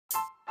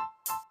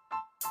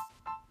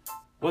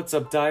What's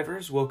up,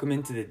 divers? Welcome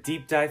into the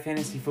Deep Dive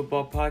Fantasy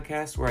Football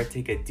Podcast, where I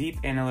take a deep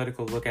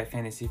analytical look at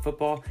fantasy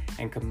football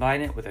and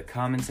combine it with a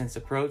common sense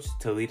approach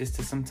to lead us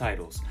to some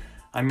titles.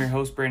 I'm your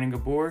host, Brandon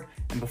Gabor,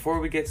 and before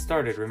we get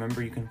started,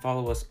 remember you can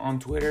follow us on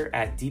Twitter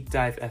at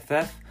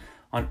DeepDiveFF,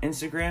 on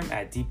Instagram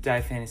at Deep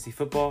Dive Fantasy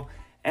Football,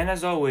 and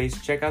as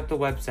always, check out the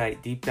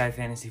website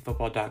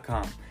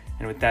deepdivefantasyfootball.com.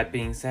 And with that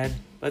being said,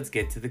 let's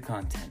get to the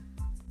content.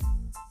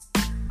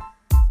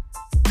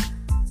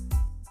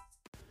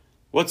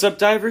 What's up,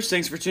 divers?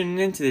 Thanks for tuning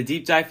in to the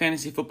Deep Dive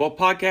Fantasy Football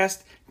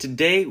Podcast.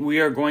 Today, we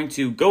are going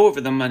to go over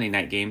the Monday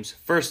night games,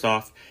 first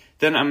off.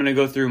 Then I'm going to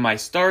go through my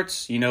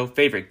starts,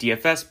 favorite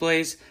DFS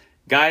plays,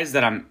 guys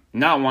that I'm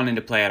not wanting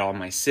to play at all,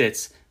 my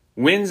sits,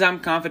 wins I'm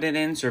confident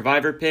in,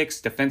 survivor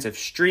picks, defensive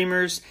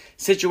streamers,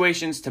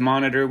 situations to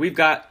monitor. We've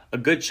got a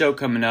good show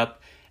coming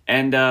up,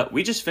 and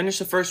we just finished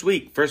the first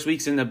week. First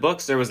week's in the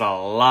books. There was a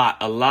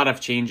lot of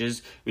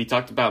changes. We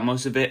talked about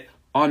most of it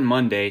on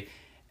Monday.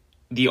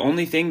 The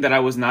only thing that I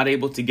was not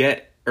able to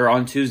get, or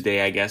on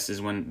Tuesday, I guess, is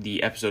when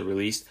the episode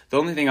released. The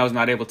only thing I was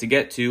not able to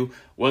get to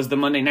was the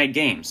Monday night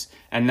games.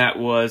 And that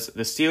was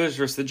the Steelers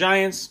versus the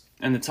Giants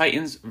and the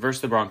Titans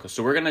versus the Broncos.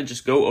 So we're going to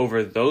just go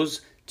over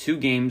those two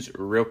games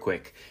real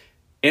quick.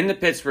 In the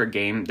Pittsburgh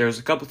game, there's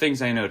a couple things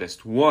I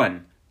noticed.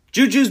 One,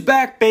 Juju's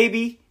back,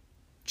 baby.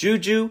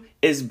 Juju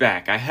is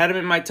back. I had him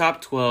in my top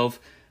 12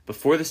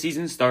 before the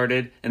season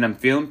started, and I'm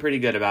feeling pretty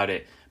good about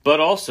it. But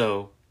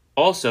also,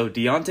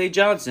 Deontay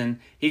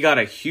Johnson, he got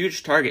a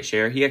huge target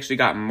share. He actually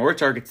got more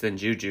targets than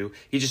Juju.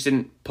 He just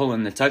didn't pull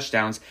in the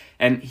touchdowns.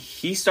 And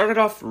he started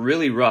off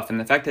really rough. And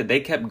the fact that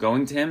they kept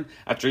going to him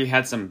after he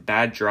had some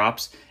bad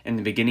drops in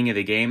the beginning of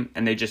the game,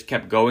 and they just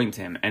kept going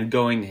to him,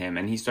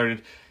 and he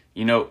started,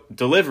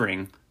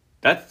 delivering,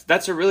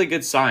 that's a really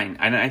good sign.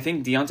 And I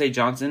think Deontay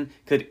Johnson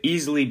could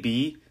easily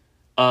be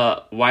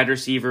a wide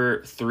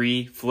receiver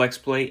 3 flex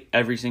play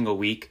every single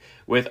week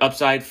with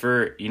upside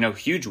for,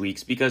 huge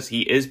weeks because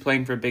he is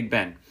playing for Big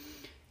Ben.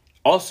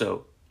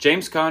 Also,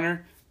 James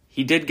Conner,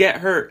 he did get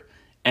hurt,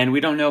 and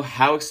we don't know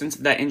how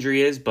extensive that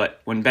injury is,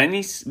 but when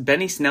Benny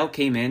Snell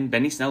came in,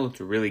 Benny Snell looked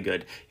really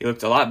good. He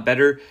looked a lot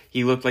better.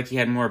 He looked like he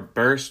had more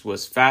burst,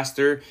 was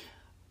faster.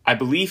 I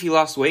believe he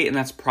lost weight, and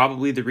that's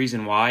probably the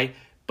reason why.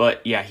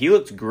 But yeah, he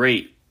looked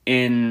great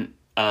in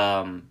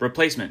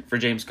replacement for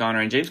James Conner,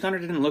 and James Conner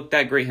didn't look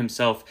that great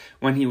himself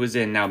when he was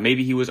in. Now,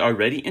 maybe he was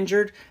already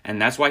injured,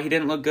 and that's why he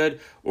didn't look good,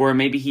 or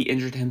maybe he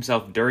injured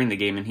himself during the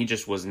game, and he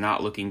just was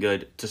not looking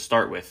good to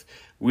start with.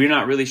 We're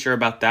not really sure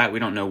about that. We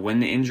don't know when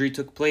the injury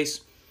took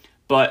place,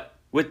 but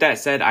with that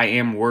said, I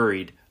am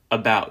worried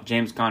about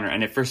James Conner,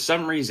 and if for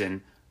some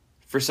reason,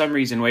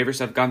 waivers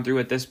have gone through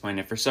at this point,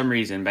 if for some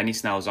reason Benny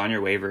Snell is on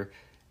your waiver,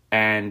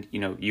 and,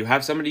 you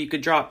have somebody you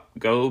could drop,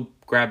 go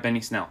grab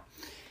Benny Snell.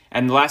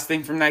 And the last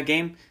thing from that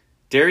game,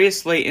 Darius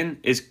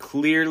Slayton is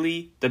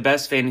clearly the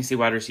best fantasy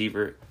wide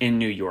receiver in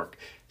New York.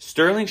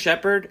 Sterling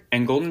Shepard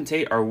and Golden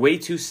Tate are way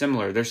too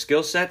similar. Their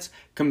skill sets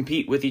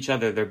compete with each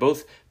other. They're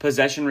both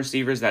possession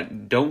receivers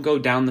that don't go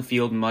down the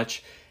field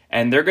much,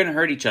 and they're going to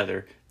hurt each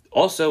other.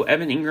 Also,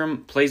 Evan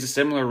Ingram plays a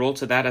similar role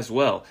to that as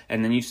well.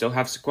 And then you still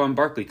have Saquon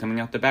Barkley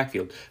coming out the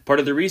backfield. Part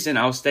of the reason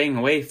I was staying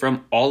away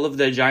from all of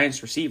the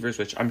Giants receivers,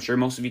 which I'm sure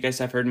most of you guys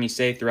have heard me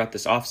say throughout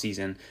this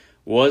offseason,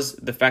 was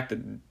the fact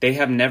that they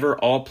have never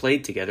all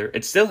played together.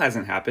 It still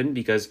hasn't happened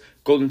because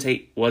Golden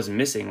Tate was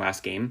missing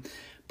last game.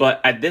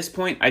 But at this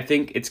point, I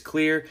think it's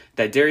clear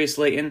that Darius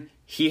Slayton,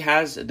 he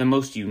has the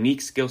most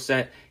unique skill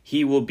set.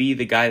 He will be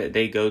the guy that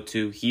they go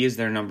to. He is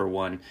their number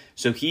one.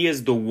 So he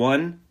is the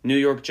one New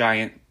York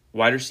Giant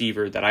wide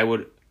receiver that I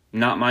would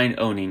not mind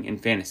owning in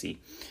fantasy.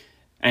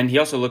 And he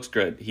also looks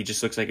good. He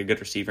just looks like a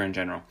good receiver in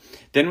general.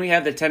 Then we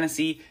have the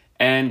Tennessee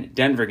and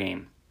Denver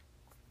game.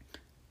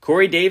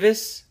 Corey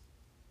Davis,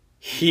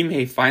 he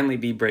may finally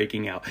be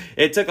breaking out.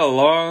 It took a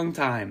long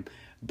time,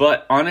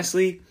 but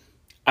honestly,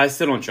 I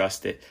still don't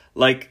trust it.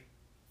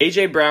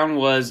 A.J. Brown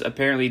was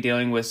apparently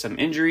dealing with some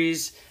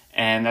injuries,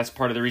 and that's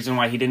part of the reason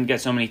why he didn't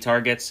get so many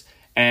targets.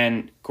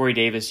 And Corey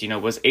Davis,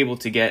 was able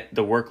to get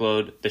the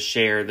workload,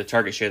 the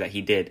target share that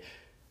he did.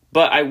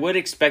 But I would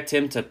expect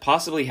him to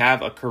possibly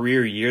have a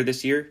career year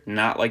this year.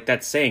 Not like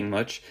that's saying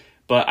much,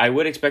 but I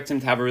would expect him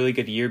to have a really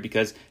good year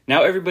because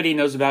now everybody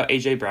knows about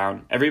A.J.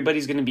 Brown.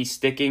 Everybody's going to be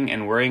sticking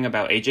and worrying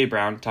about A.J.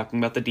 Brown, talking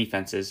about the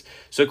defenses.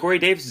 So Corey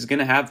Davis is going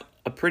to have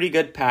a pretty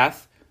good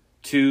path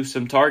to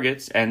some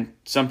targets and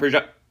some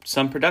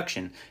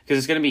production because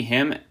it's going to be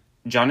him,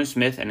 Jonnu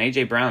Smith, and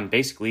A.J. Brown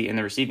basically in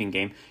the receiving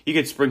game. You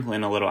could sprinkle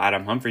in a little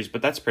Adam Humphries,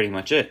 but that's pretty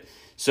much it.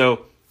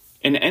 So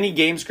in any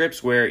game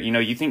scripts where,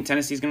 you think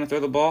Tennessee's going to throw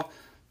the ball,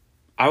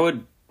 I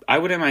wouldn't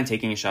mind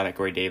taking a shot at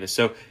Corey Davis.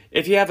 So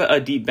if you have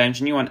a deep bench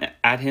and you want to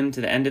add him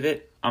to the end of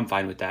it, I'm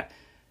fine with that.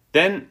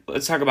 Then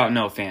let's talk about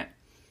Noah Fant.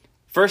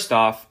 First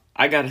off,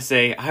 I got to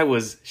say, I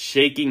was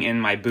shaking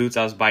in my boots.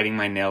 I was biting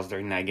my nails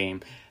during that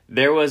game.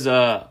 There was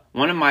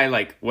one of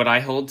my, what I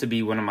hold to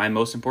be one of my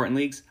most important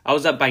leagues. I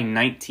was up by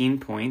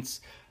 19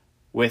 points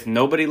with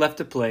nobody left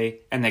to play,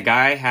 and the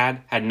guy I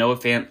had Noah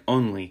Fant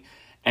only.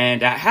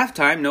 And at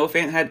halftime, Noah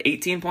Fant had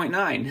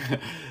 18.9.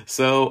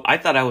 So I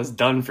thought I was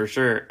done for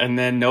sure. And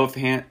then Noah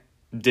Fant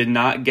did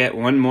not get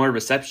one more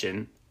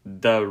reception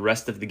the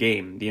rest of the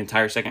game, the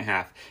entire second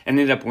half, and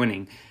ended up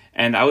winning.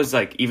 And I was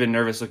like even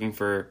nervous looking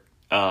for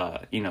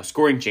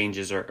scoring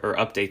changes or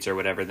updates or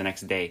whatever the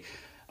next day,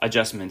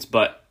 adjustments.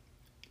 But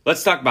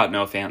let's talk about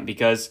Noah Fant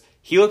because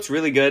he looks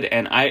really good.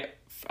 And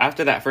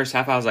after that first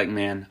half, I was like,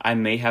 man, I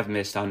may have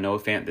missed on Noah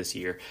Fant this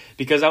year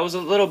because I was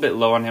a little bit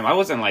low on him. I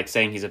wasn't like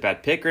saying he's a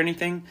bad pick or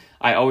anything.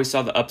 I always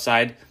saw the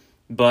upside,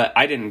 but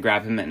I didn't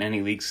grab him in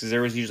any leagues because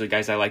there was usually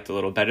guys I liked a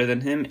little better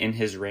than him in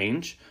his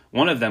range.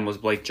 One of them was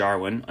Blake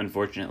Jarwin.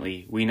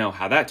 Unfortunately, we know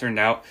how that turned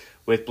out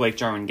with Blake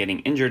Jarwin getting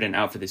injured and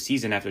out for the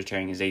season after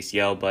tearing his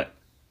ACL. But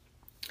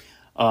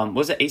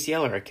was it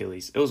ACL or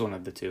Achilles? It was one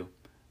of the two.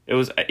 It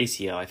was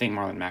ACL. I think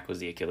Marlon Mack was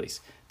the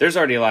Achilles. There's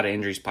already a lot of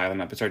injuries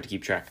piling up. It's hard to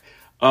keep track.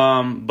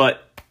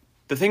 But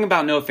the thing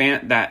about Noah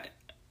Fant that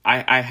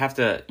I have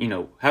to,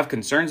 have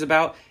concerns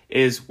about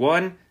is,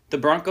 one, the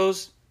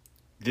Broncos,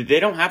 they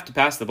don't have to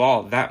pass the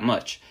ball that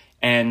much.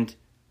 And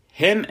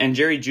him and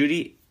Jerry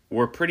Jeudy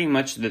were pretty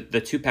much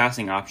the two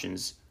passing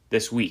options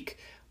this week.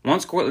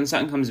 Once Courtland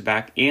Sutton comes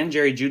back and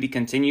Jerry Jeudy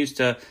continues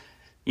to,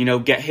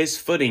 get his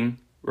footing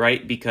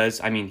right, because,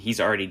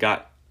 he's already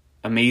got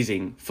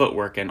amazing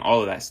footwork and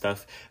all of that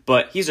stuff,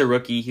 but he's a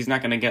rookie. He's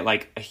not going to get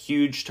like a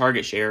huge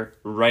target share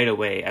right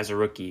away as a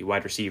rookie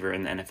wide receiver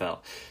in the NFL.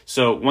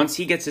 So once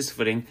he gets his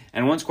footing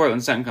and once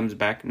Courtland Sutton comes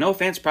back, Noah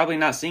Fant's probably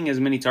not seeing as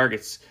many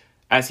targets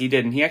as he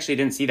did, and he actually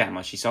didn't see that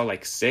much. He saw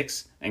like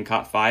 6 and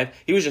caught 5.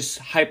 He was just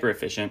hyper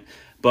efficient.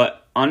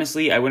 But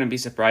honestly, I wouldn't be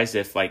surprised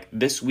if like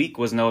this week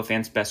was Noah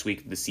Fant's best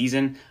week of the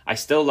season. I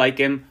still like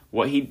him.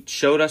 What he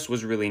showed us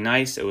was really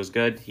nice. It was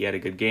good. He had a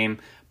good game,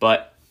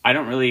 but I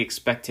don't really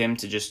expect him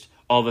to just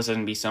all of a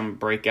sudden be some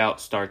breakout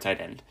star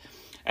tight end.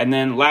 And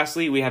then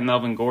lastly, we have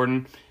Melvin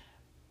Gordon.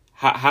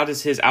 How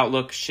does his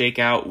outlook shake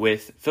out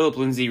with Phillip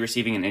Lindsay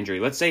receiving an injury?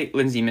 Let's say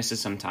Lindsay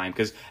misses some time,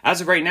 because as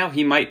of right now,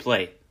 he might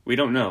play. We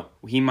don't know.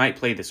 He might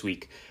play this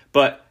week.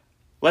 But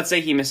let's say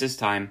he misses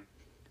time.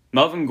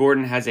 Melvin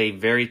Gordon has a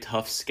very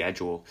tough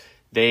schedule.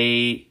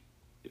 They're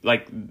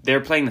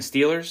playing the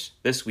Steelers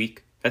this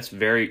week. That's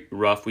very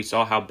rough. We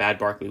saw how bad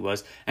Barkley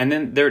was. And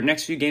then their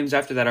next few games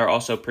after that are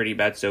also pretty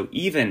bad. So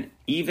even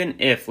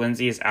if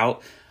Lindsay is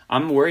out,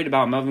 I'm worried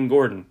about Melvin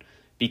Gordon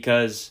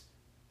because,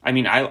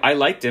 I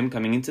liked him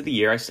coming into the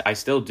year. I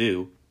still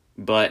do,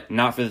 but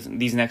not for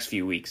these next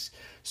few weeks.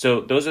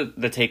 So those are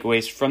the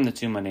takeaways from the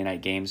 2 Monday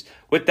night games.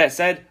 With that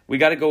said, we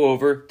got to go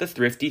over the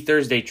Thrifty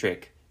Thursday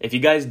trick. If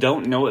you guys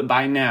don't know it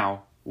by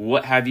now,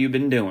 what have you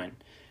been doing?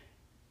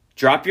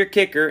 Drop your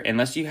kicker,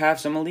 unless you have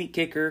some elite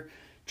kicker.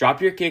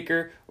 Drop your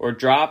kicker or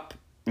drop,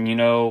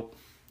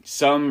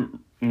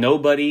 some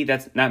nobody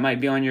that might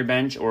be on your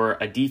bench or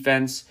a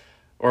defense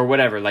or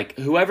whatever. Like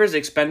whoever's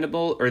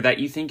expendable or that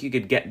you think you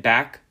could get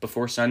back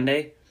before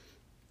Sunday,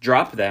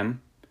 drop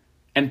them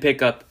and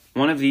pick up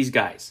one of these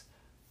guys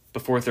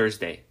before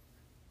Thursday.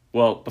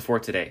 Well, before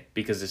today,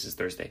 because this is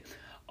Thursday.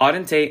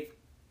 Auden Tate,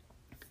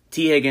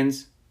 T.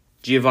 Higgins,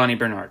 Giovanni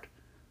Bernard.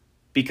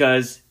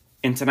 Because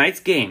in tonight's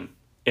game,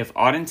 if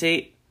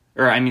AJ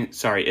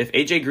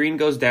Green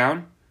goes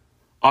down,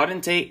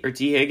 Auden Tate or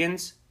T.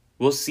 Higgins,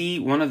 we'll see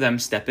one of them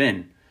step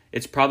in.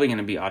 It's probably going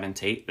to be Auden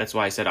Tate. That's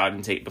why I said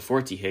Auden Tate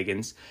before T.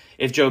 Higgins.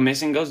 If Joe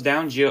Mixon goes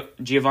down,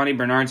 Giovanni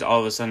Bernard's all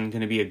of a sudden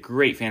going to be a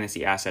great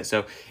fantasy asset.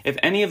 So if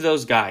any of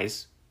those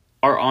guys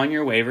are on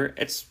your waiver,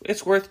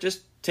 it's worth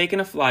just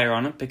taking a flyer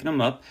on them, picking them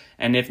up.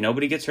 And if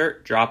nobody gets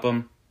hurt, drop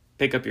them,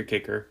 pick up your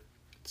kicker.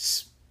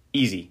 It's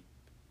easy.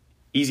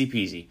 Easy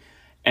peasy.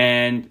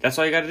 And that's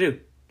all you got to do.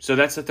 So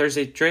that's the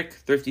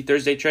Thrifty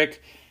Thursday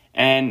trick.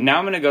 And now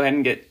I'm going to go ahead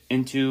and get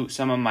into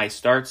some of my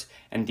starts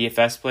and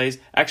DFS plays.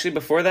 Actually,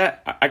 before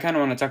that, I kind of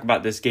want to talk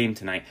about this game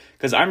tonight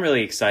because I'm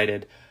really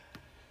excited.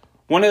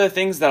 One of the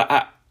things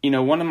that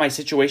one of my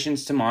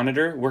situations to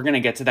monitor, we're going to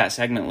get to that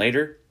segment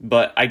later,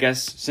 but I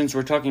guess since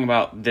we're talking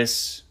about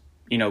this,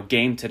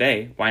 game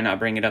today, why not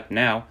bring it up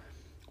now?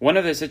 One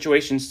of the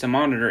situations to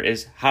monitor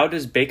is how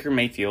does Baker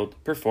Mayfield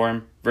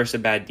perform versus a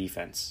bad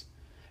defense?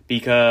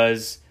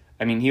 Because,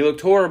 he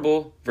looked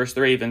horrible versus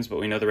the Ravens, but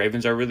we know the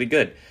Ravens are really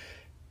good.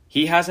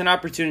 He has an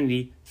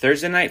opportunity,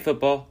 Thursday Night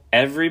Football,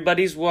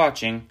 everybody's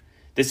watching.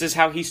 This is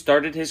how he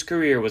started his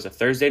career, was a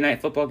Thursday Night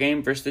Football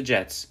game versus the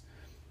Jets.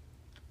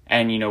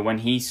 And, when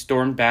he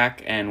stormed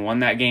back and won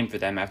that game for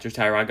them after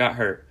Tyrod got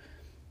hurt,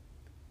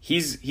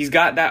 he's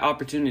got that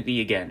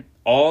opportunity again.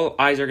 All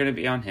eyes are going to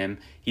be on him.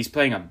 He's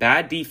playing a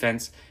bad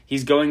defense.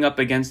 He's going up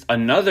against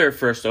another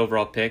first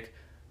overall pick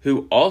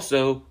who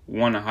also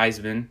won a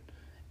Heisman.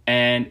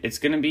 And it's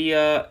going to be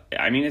a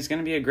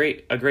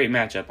great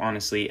matchup,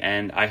 honestly.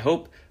 And I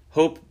hope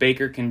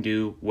Baker can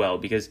do well,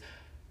 because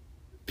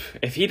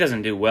if he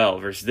doesn't do well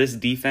versus this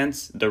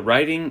defense, the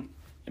writing,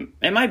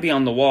 it might be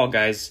on the wall,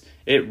 guys.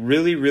 It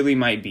really, really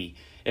might be.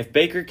 If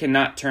Baker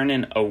cannot turn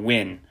in a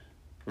win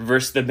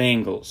versus the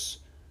Bengals,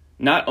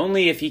 not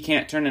only if he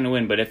can't turn in a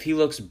win, but if he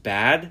looks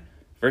bad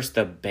versus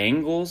the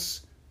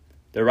Bengals,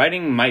 the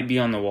writing might be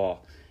on the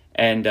wall.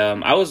 And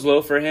I was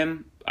low for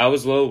him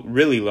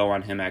really low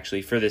on him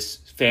actually for this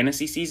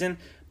fantasy season,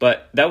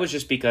 but that was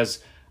just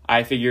because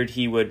I figured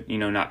he would,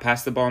 not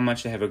pass the ball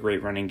much to have a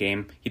great running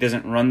game. He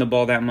doesn't run the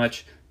ball that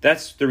much.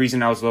 That's the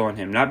reason I was low on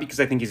him, not because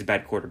I think he's a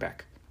bad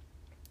quarterback.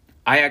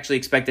 I actually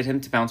expected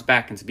him to bounce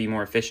back and to be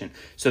more efficient.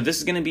 So this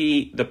is going to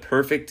be the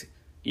perfect,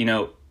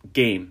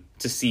 game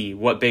to see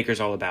what Baker's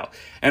all about.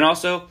 And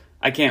also,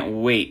 I can't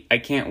wait. I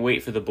can't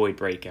wait for the Boyd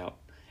breakout.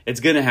 It's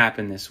going to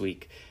happen this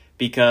week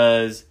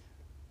because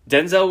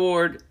Denzel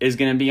Ward is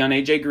going to be on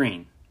A.J.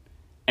 Green.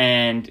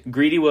 And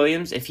Greedy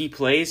Williams, if he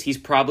plays, he's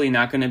probably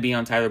not going to be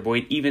on Tyler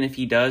Boyd. Even if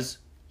he does,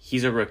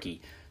 he's a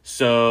rookie.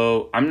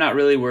 So I'm not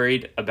really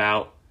worried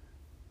about,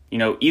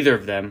 either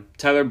of them.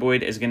 Tyler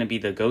Boyd is going to be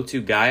the go-to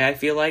guy, I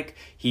feel like.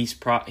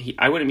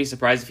 I wouldn't be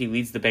surprised if he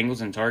leads the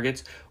Bengals in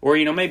targets. Or,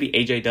 maybe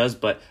AJ does,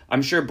 but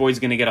I'm sure Boyd's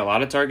going to get a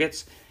lot of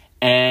targets.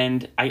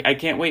 And I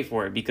can't wait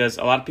for it because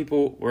a lot of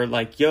people were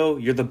like, yo,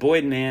 you're the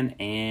Boyd man,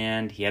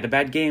 and he had a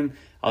bad game.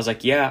 I was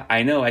like, yeah,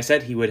 I know. I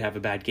said he would have a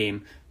bad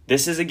game.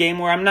 This is a game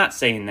where I'm not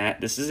saying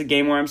that. This is a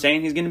game where I'm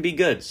saying he's going to be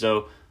good.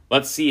 So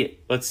let's see it.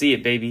 Let's see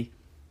it, baby.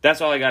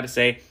 That's all I got to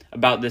say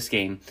about this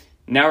game.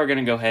 Now we're going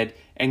to go ahead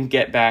and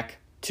get back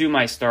to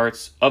my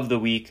starts of the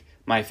week,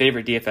 my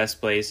favorite DFS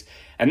plays.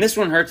 And this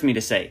one hurts me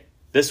to say.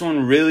 This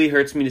one really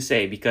hurts me to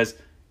say because,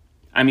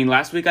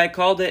 last week I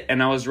called it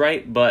and I was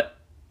right, but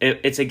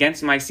it's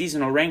against my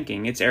seasonal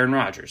ranking. It's Aaron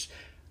Rodgers.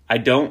 I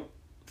don't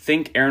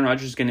think Aaron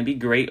Rodgers is going to be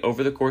great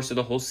over the course of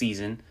the whole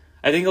season.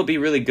 I think he'll be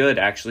really good,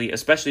 actually,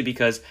 especially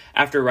because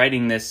after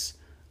writing this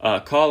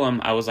column,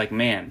 I was like,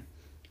 man,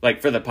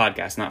 like for the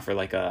podcast, not for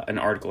like an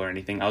article or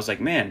anything. I was like,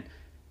 man,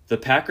 the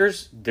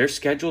Packers, their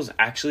schedule is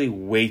actually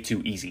way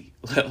too easy.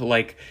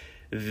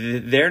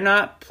 They're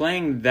not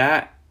playing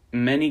that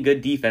many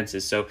good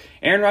defenses. So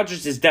Aaron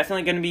Rodgers is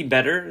definitely going to be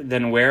better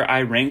than where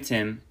I ranked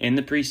him in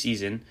the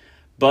preseason.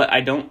 But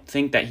I don't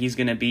think that he's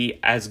going to be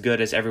as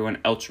good as everyone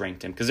else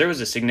ranked him because there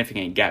was a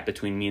significant gap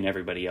between me and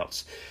everybody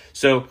else.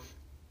 So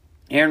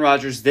Aaron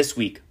Rodgers this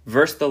week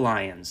versus the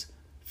Lions.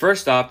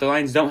 First off, the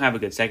Lions don't have a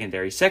good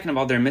secondary. Second of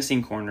all, they're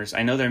missing corners.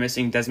 I know they're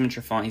missing Desmond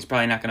Trufant. He's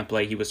probably not going to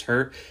play. He was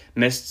hurt,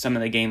 missed some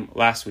of the game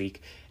last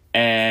week.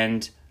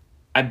 And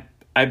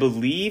I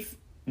believe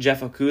Jeff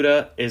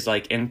Okudah is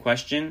in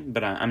question,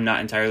 but I'm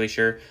not entirely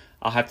sure.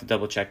 I'll have to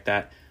double check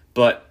that.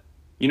 But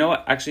you know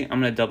what? Actually, I'm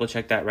going to double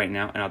check that right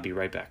now, and I'll be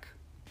right back.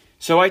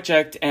 So I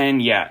checked, and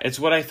yeah, it's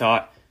what I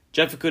thought.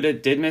 Jeff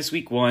Okudah did miss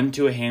week 1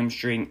 to a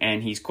hamstring,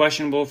 and he's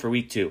questionable for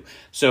week 2.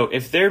 So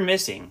if they're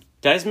missing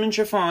Desmond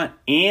Trufant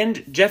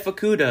and Jeff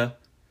Okudah,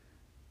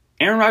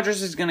 Aaron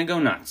Rodgers is going to go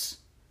nuts.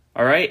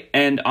 All right?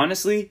 And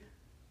honestly,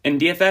 in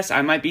DFS,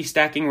 I might be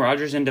stacking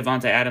Rodgers and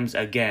Devontae Adams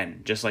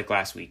again, just like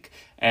last week.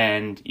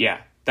 And yeah,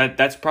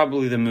 that's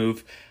probably the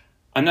move.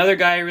 Another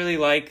guy I really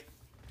like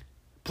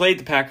played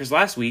the Packers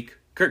last week,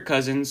 Kirk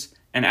Cousins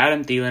and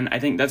Adam Thielen. I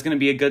think that's going to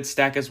be a good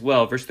stack as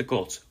well versus the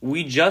Colts.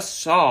 We just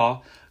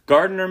saw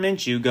Gardner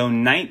Minshew go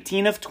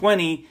 19 of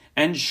 20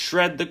 and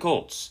shred the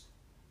Colts.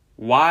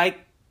 Why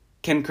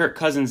can Kirk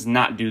Cousins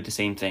not do the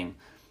same thing?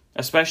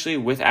 Especially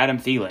with Adam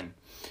Thielen.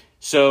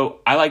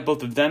 So I like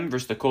both of them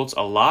versus the Colts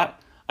a lot.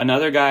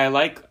 Another guy I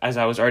like, as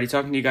I was already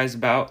talking to you guys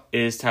about,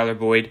 is Tyler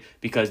Boyd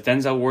because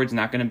Denzel Ward's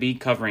not going to be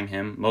covering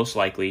him, most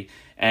likely.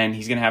 And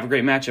he's going to have a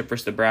great matchup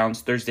versus the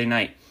Browns Thursday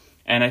night.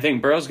 And I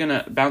think Burrow's going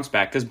to bounce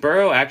back because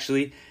Burrow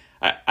actually,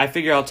 I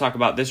figure I'll talk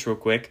about this real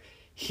quick.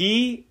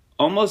 He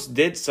almost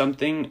did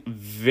something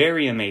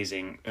very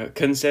amazing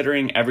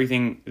considering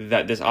everything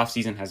that this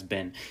offseason has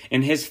been.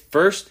 In his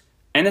first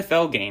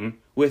NFL game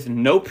with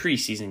no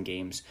preseason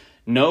games,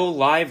 no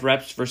live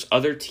reps versus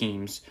other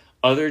teams,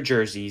 other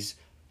jerseys,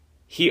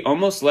 he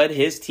almost led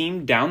his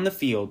team down the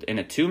field in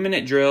a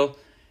 2-minute drill,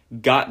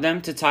 got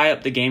them to tie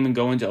up the game and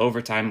go into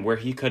overtime where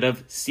he could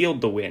have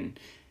sealed the win.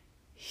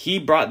 He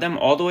brought them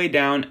all the way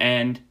down,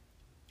 and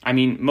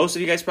most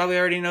of you guys probably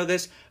already know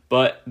this,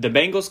 but the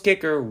Bengals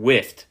kicker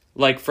whiffed.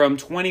 From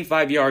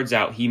 25 yards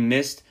out, he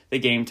missed the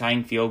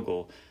game-tying field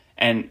goal.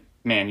 And,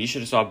 man, you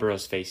should have saw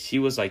Burrow's face. He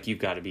was like, you've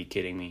got to be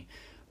kidding me.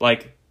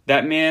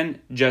 That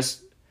man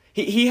just...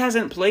 He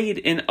hasn't played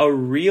in a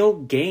real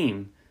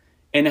game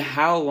in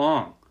how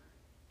long?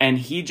 And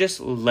he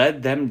just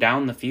led them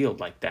down the field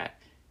like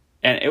that.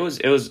 And it was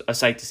a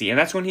sight to see. And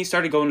that's when he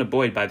started going to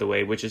Boyd, by the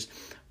way, which is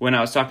when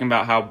I was talking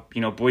about how,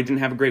 Boyd didn't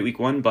have a great week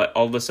 1, but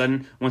all of a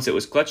sudden, once it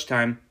was clutch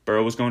time,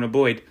 Burrow was going to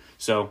Boyd.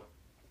 So,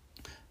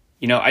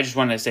 I just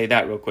wanted to say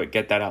that real quick,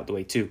 get that out the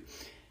way too.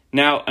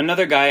 Now,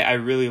 another guy I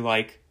really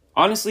like,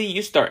 honestly,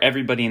 you start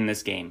everybody in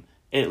this game.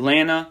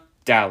 Atlanta,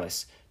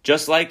 Dallas.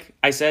 Just like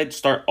I said,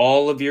 start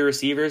all of your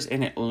receivers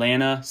in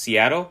Atlanta,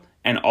 Seattle,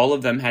 and all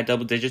of them had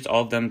double digits.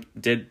 All of them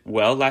did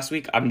well last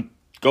week. I'm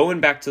going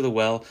back to the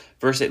well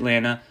versus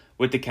Atlanta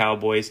with the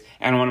Cowboys.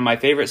 And one of my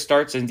favorite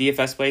starts in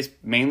DFS plays,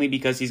 mainly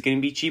because he's going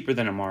to be cheaper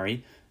than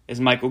Amari, is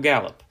Michael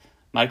Gallup.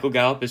 Michael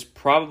Gallup is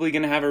probably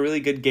going to have a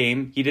really good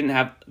game. He didn't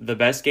have the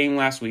best game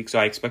last week, so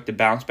I expect to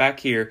bounce back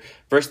here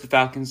versus the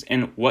Falcons.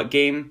 In what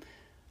game,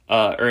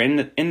 or in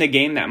the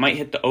game that might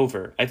hit the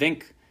over? I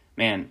think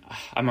Man,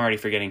 I'm already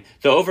forgetting.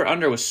 The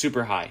over-under was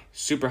super high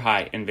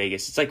in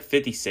Vegas. It's like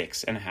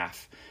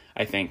 56.5,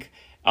 I think.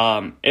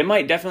 It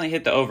might definitely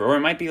hit the over, or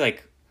it might be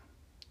like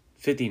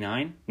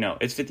 59? No,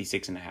 it's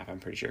 56.5, I'm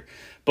pretty sure.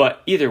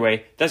 But either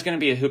way, that's going to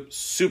be a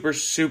super,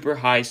 super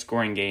high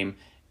scoring game.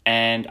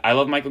 And I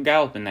love Michael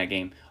Gallup in that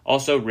game.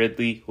 Also,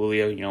 Ridley,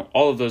 Julio,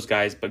 all of those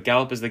guys. But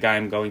Gallup is the guy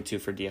I'm going to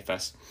for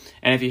DFS.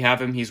 And if you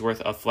have him, he's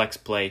worth a flex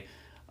play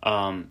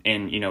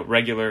in,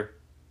 regular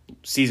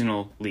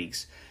seasonal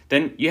leagues.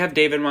 Then you have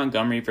David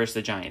Montgomery versus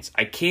the Giants.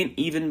 I can't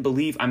even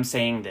believe I'm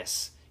saying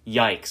this.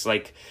 Yikes.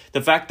 Like,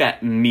 the fact that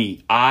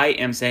I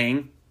am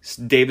saying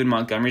David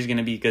Montgomery is going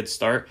to be a good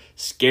start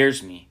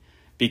scares me.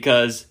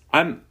 Because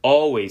I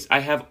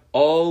have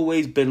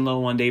always been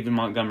low on David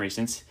Montgomery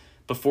since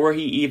before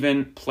he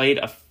even played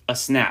a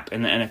snap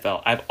in the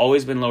NFL. I've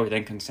always been lower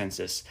than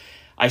consensus.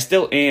 I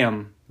still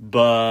am,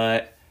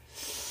 but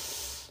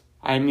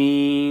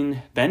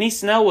Benny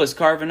Snell was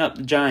carving up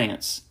the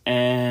Giants,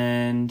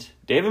 and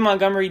David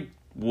Montgomery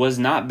was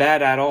not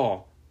bad at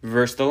all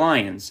versus the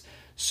Lions.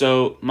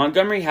 So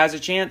Montgomery has a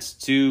chance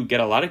to get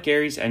a lot of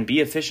carries and be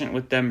efficient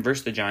with them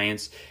versus the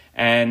Giants.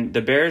 And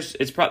the Bears,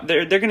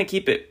 they're going to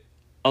keep it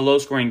a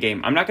low-scoring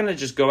game. I'm not going to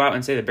just go out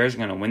and say the Bears are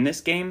going to win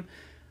this game,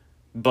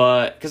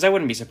 but because I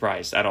wouldn't be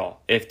surprised at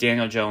all if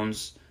Daniel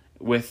Jones,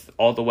 with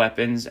all the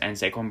weapons, and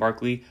Saquon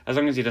Barkley, as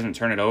long as he doesn't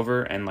turn it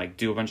over and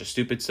do a bunch of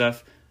stupid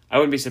stuff, I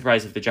wouldn't be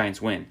surprised if the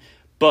Giants win.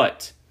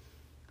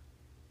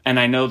 And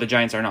I know the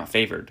Giants are not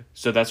favored,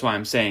 so that's why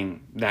I'm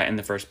saying that in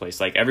the first place.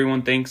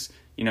 Everyone thinks,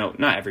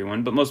 not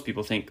everyone, but most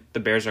people think the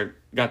Bears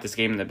got this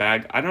game in the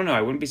bag. I don't know.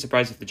 I wouldn't be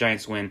surprised if the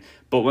Giants win.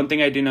 But one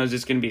thing I do know is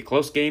it's going to be a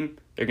close game.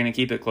 They're going to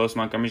keep it close.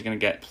 Montgomery's going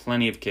to get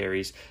plenty of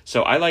carries.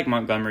 So I like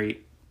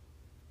Montgomery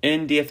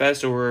in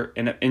DFS or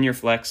in your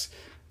flex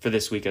for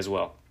this week as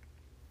well.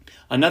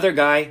 Another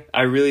guy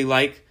I really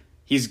like,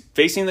 he's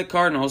facing the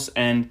Cardinals,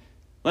 and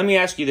let me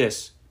ask you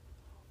this.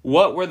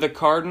 What were the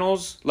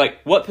Cardinals,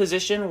 what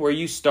position were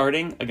you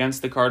starting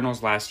against the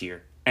Cardinals last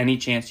year? Any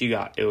chance you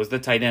got? It was the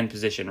tight end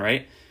position,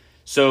 right?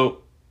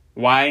 So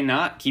why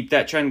not keep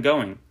that trend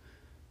going?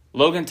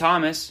 Logan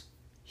Thomas,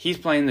 he's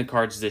playing the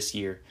Cards this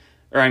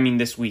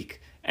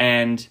week.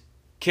 And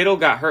Kittle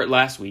got hurt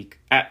last week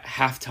at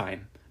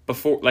halftime,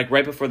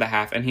 right before the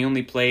half, and he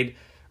only played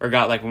or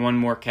got one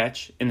more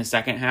catch in the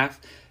second half.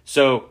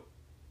 So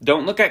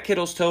don't look at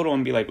Kittle's total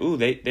and be like, ooh,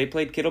 they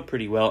played Kittle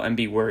pretty well, and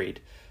be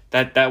worried.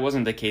 That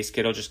wasn't the case.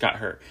 Kittle just got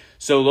hurt.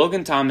 So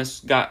Logan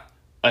Thomas got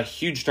a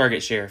huge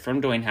target share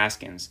from Dwayne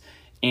Haskins.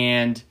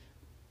 And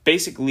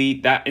basically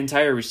that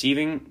entire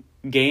receiving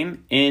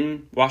game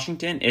in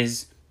Washington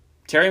is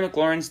Terry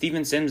McLaurin,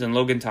 Steven Sims, and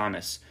Logan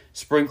Thomas.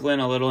 Sprinkle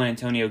in a little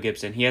Antonio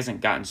Gibson. He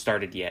hasn't gotten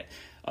started yet.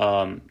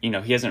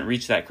 He hasn't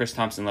reached that Chris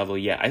Thompson level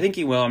yet. I think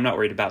he will. I'm not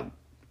worried about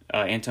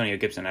Antonio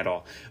Gibson at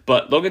all.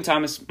 But Logan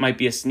Thomas might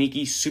be a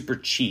sneaky, super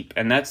cheap,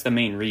 and that's the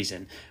main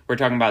reason. We're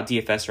talking about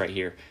DFS right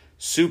here.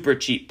 Super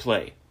cheap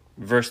play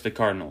versus the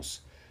Cardinals.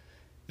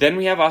 Then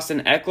we have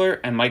Austin Eckler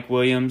and Mike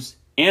Williams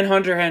and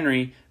Hunter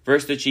Henry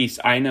versus the Chiefs.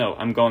 I know,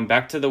 I'm going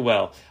back to the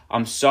well.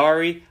 I'm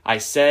sorry, I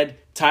said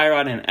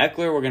Tyrod and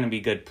Eckler were going to be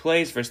good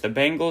plays versus the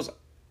Bengals,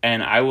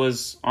 and I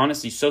was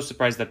honestly so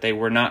surprised that they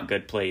were not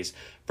good plays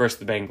versus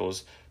the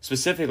Bengals.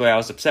 Specifically, I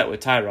was upset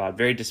with Tyrod,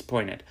 very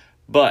disappointed.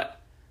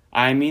 But,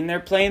 they're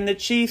playing the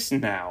Chiefs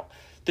now.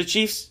 The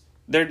Chiefs,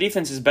 their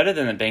defense is better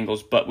than the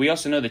Bengals, but we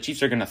also know the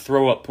Chiefs are going to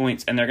throw up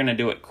points, and they're going to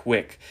do it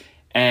quick.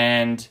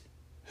 And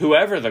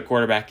whoever the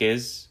quarterback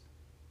is,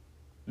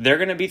 they're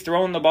going to be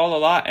throwing the ball a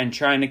lot and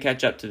trying to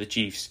catch up to the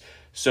Chiefs.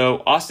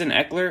 So Austin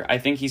Eckler, I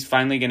think he's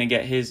finally going to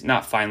get his,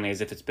 not finally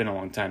as if it's been a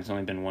long time, it's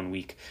only been 1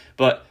 week,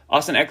 but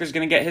Austin Eckler's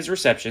going to get his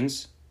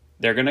receptions.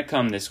 They're going to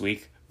come this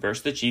week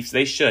versus the Chiefs.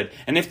 They should.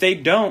 And if they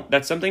don't,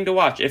 that's something to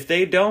watch. If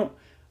they don't,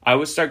 I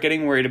would start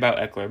getting worried about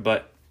Eckler,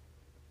 but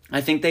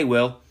I think they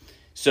will.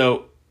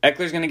 So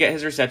Eckler's going to get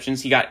his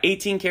receptions. He got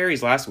 18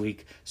 carries last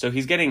week, so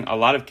he's getting a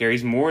lot of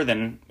carries, more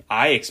than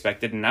I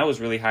expected, and I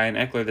was really high on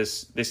Eckler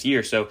this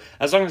year. So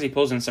as long as he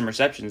pulls in some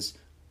receptions,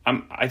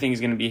 I think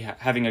he's going to be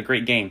having a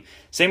great game.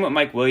 Same with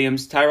Mike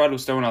Williams. Tyrod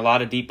was throwing a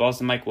lot of deep balls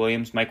to Mike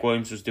Williams. Mike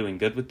Williams was doing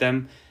good with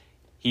them.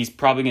 He's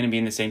probably going to be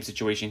in the same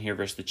situation here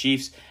versus the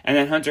Chiefs. And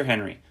then Hunter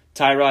Henry.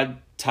 Tyrod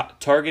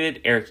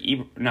targeted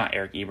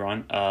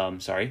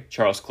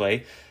Charles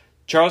Clay.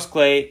 Charles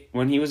Clay,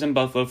 when he was in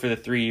Buffalo for the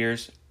 3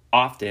 years,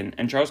 often,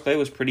 and Charles Clay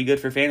was pretty good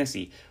for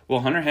fantasy.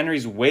 Well, Hunter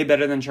Henry's way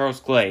better than Charles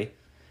Clay,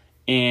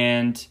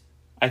 and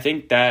I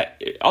think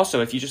that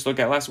also, if you just look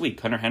at last week,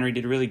 Hunter Henry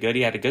did really good.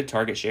 He had a good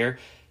target share.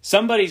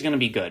 Somebody's going to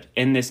be good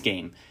in this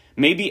game.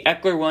 Maybe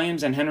Eckler,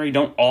 Williams, and Henry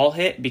don't all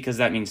hit, because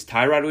that means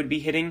Tyrod would be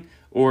hitting,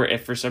 or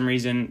if for some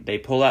reason they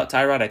pull out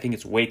Tyrod, I think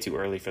it's way too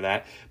early for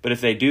that. But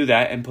if they do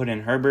that and put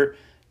in Herbert,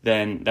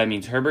 then that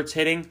means Herbert's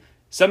hitting.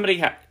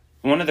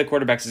 One of the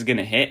quarterbacks is going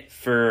to hit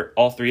for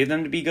all three of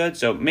them to be good,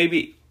 so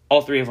maybe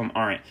all three of them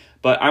aren't.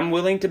 But I'm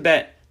willing to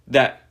bet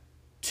that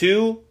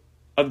 2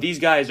 of these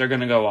guys are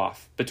going to go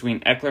off between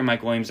Eckler,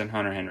 Mike Williams, and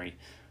Hunter Henry.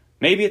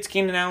 Maybe it's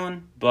Keenan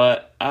Allen,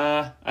 but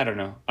I don't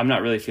know. I'm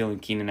not really feeling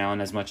Keenan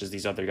Allen as much as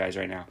these other guys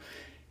right now.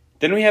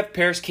 Then we have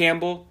Paris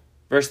Campbell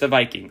versus the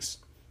Vikings.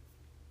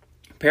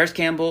 Paris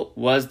Campbell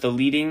was the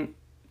leading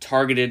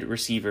targeted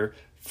receiver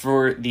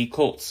for the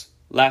Colts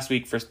last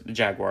week versus the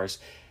Jaguars.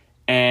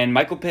 And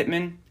Michael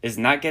Pittman is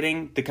not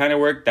getting the kind of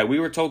work that we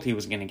were told he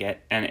was going to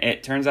get. And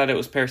it turns out it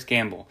was Paris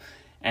Campbell.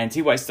 And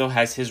T.Y. still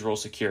has his role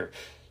secure.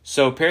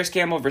 So Paris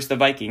Campbell versus the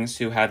Vikings,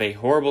 who have a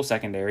horrible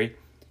secondary.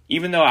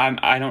 Even though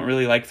I don't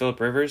really like Phillip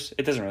Rivers,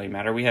 it doesn't really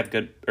matter. We have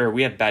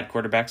bad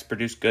quarterbacks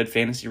produce good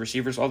fantasy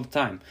receivers all the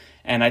time.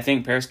 And I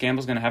think Paris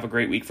Campbell's going to have a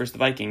great week versus the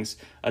Vikings.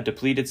 A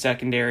depleted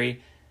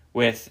secondary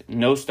with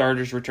no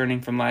starters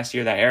returning from last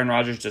year that Aaron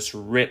Rodgers just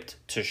ripped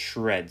to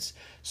shreds.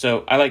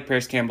 So I like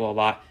Paris Campbell a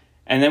lot.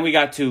 And then we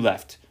got 2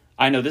 left.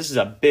 I know this is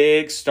a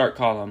big start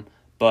column,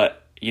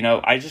 but,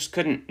 I just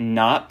couldn't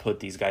not put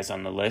these guys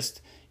on the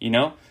list,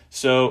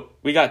 So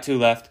we got 2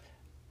 left.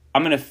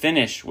 I'm going to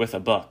finish with a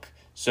buck.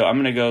 So I'm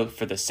going to go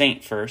for the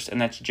Saint first, and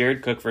that's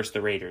Jared Cook versus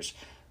the Raiders.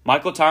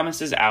 Michael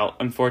Thomas is out,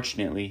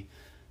 unfortunately.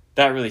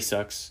 That really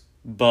sucks.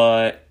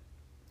 But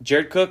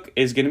Jared Cook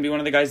is going to be one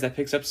of the guys that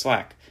picks up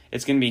slack.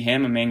 It's going to be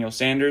him, Emmanuel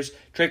Sanders.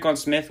 Tre'Quan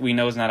Smith, we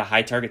know, is not a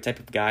high-target type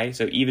of guy.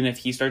 So even if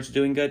he starts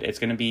doing good, it's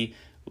going to be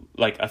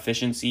like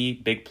efficiency,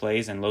 big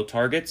plays, and low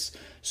targets.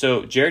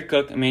 So Jared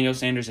Cook, Emmanuel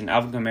Sanders, and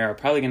Alvin Kamara are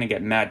probably going to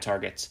get mad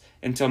targets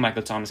until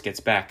Michael Thomas gets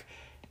back.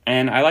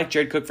 And I like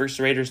Jared Cook versus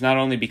the Raiders not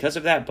only because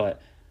of that,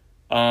 but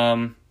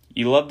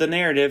you love the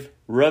narrative.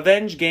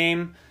 Revenge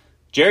game.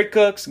 Jared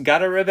Cook's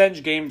got a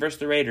revenge game versus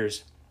the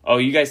Raiders. Oh,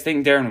 you guys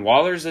think Darren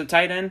Waller's the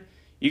tight end?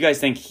 You guys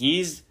think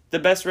he's the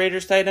best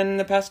Raiders tight end in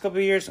the past couple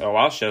of years? Oh,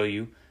 I'll show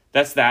you.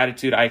 That's the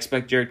attitude I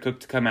expect Jared Cook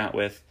to come out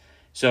with.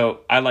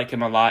 So I like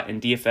him a lot in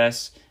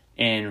DFS,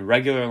 in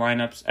regular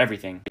lineups,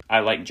 everything. I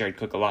like Jared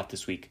Cook a lot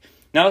this week.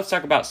 Now let's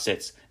talk about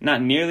sits.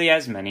 Not nearly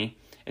as many.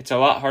 It's a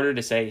lot harder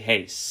to say,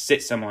 hey,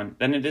 sit someone,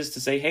 than it is to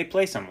say, hey,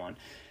 play someone.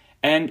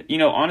 And,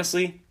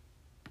 honestly,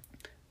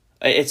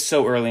 it's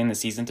so early in the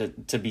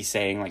season to be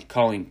saying,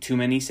 calling too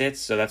many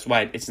sits, so that's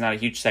why it's not a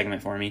huge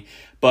segment for me.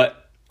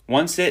 But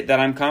one sit that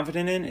I'm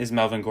confident in is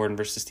Melvin Gordon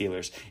versus the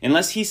Steelers.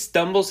 Unless he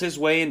stumbles his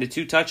way into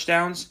 2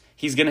 touchdowns,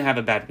 he's going to have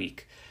a bad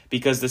week.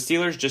 Because the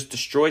Steelers just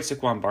destroyed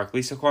Saquon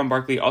Barkley. Saquon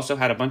Barkley also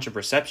had a bunch of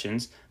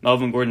receptions.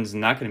 Melvin Gordon's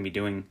not going to be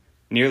doing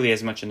nearly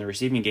as much in the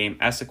receiving game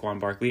as Saquon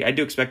Barkley. I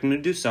do expect him to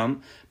do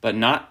some, but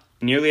not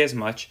nearly as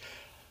much.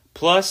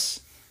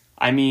 Plus,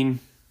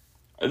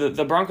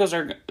 the Broncos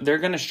they're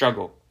going to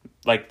struggle.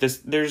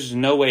 There's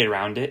no way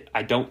around it.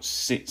 I don't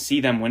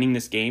see them winning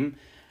this game.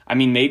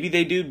 Maybe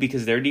they do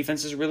because their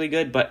defense is really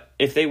good, but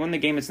if they win the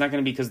game, it's not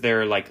going to be because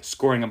they're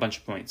scoring a bunch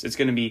of points. It's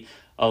going to be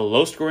a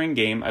low-scoring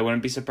game. I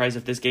wouldn't be surprised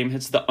if this game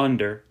hits the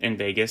under in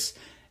Vegas.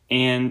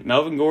 And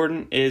Melvin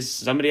Gordon is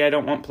somebody I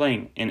don't want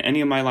playing in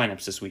any of my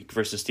lineups this week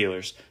versus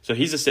Steelers. So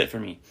he's a sit for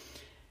me.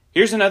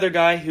 Here's another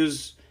guy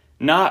who's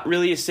not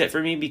really a sit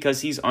for me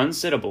because he's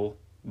unsittable,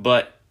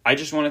 but I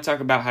just want to talk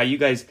about how you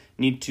guys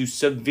need to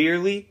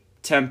severely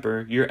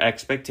temper your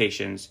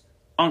expectations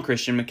on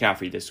Christian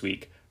McCaffrey this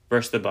week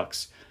versus the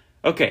Bucs.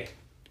 Okay,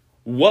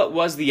 what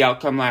was the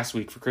outcome last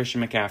week for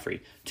Christian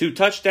McCaffrey? 2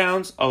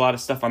 touchdowns, a lot of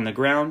stuff on the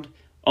ground,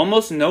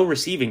 almost no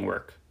receiving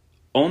work.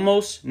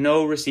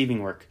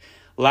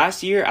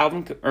 Last week,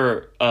 Alvin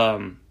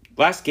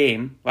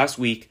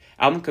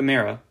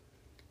Kamara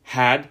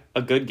had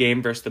a good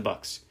game versus the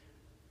Bucs.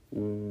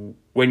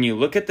 When you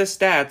look at the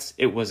stats,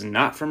 it was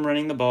not from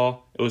running the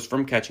ball, it was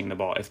from catching the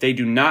ball. If they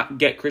do not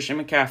get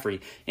Christian McCaffrey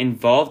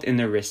involved in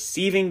the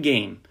receiving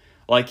game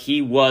like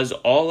he was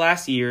all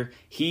last year,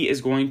 he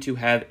is going to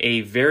have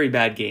a very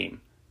bad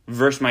game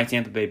versus my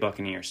Tampa Bay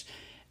Buccaneers.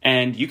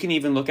 And you can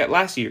even look at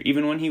last year,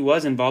 even when he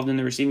was involved in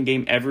the receiving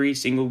game every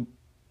single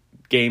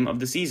game of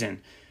the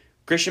season.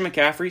 Christian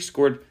McCaffrey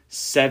scored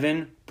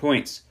 7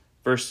 points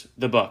versus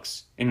the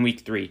Bucs in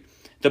week 3.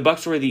 The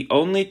Bucs were the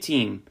only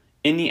team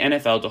in the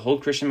NFL to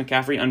hold Christian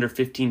McCaffrey under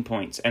 15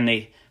 points, and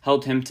they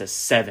held him to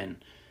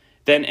 7.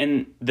 Then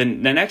in the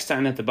next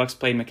time that the Bucs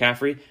played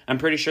McCaffrey, I'm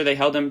pretty sure they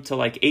held him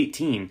to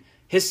 18.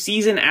 His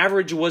season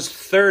average was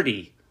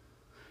 30.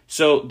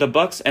 So the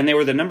Bucs, and they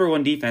were the number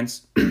 1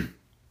 defense.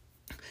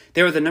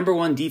 They were the number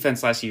 1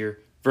 defense last year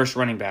versus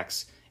running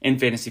backs in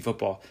fantasy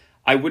football.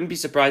 I wouldn't be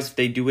surprised if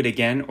they do it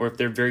again or if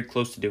they're very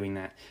close to doing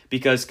that.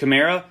 Because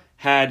Kamara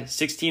had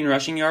 16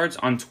 rushing yards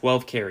on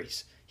 12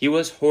 carries. He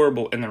was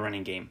horrible in the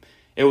running game.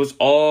 It was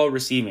all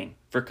receiving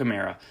for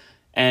Kamara.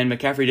 And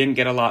McCaffrey didn't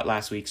get a lot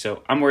last week,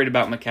 so I'm worried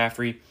about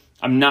McCaffrey.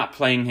 I'm not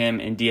playing him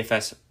in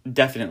DFS,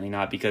 definitely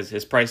not, because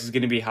his price is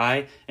going to be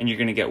high, and you're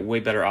going to get way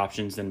better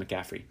options than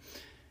McCaffrey.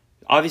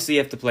 Obviously, you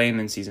have to play him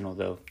in seasonal,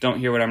 though. Don't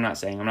hear what I'm not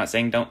saying. I'm not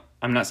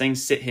saying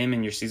sit him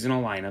in your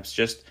seasonal lineups.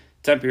 Just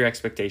temper your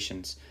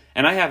expectations.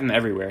 And I have him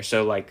everywhere,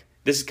 so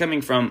this is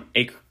coming from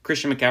a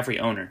Christian McCaffrey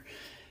owner.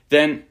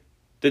 Then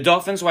the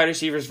Dolphins wide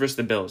receivers versus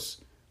the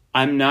Bills.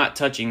 I'm not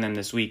touching them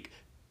this week.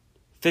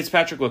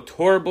 Fitzpatrick looked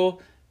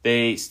horrible.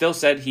 They still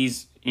said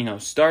he's,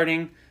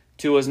 starting.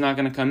 Tua's not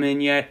going to come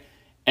in yet.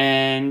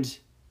 And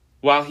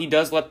while he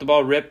does let the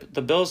ball rip,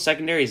 the Bills'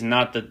 secondary is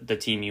not the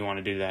team you want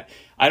to do that.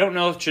 I don't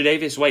know if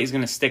Tre'Davious White is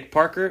going to stick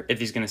Parker, if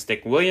he's going to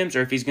stick Williams,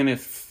 or if he's going to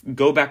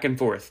go back and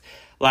forth.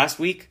 Last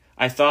week,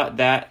 I thought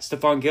that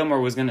Stephon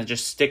Gilmore was going to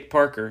just stick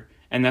Parker,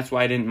 and that's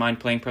why I didn't mind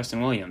playing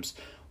Preston Williams.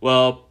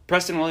 Well,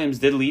 Preston Williams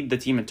did lead the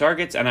team in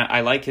targets, and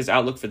I like his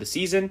outlook for the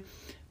season,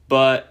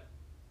 but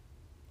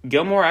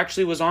Gilmore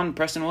actually was on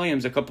Preston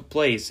Williams a couple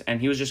plays,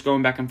 and he was just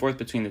going back and forth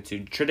between the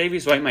two.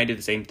 Tre'Davious White might do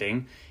the same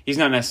thing. He's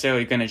not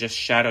necessarily going to just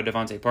shadow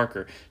Devontae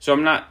Parker. So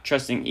I'm not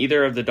trusting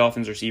either of the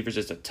Dolphins receivers.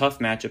 It's a tough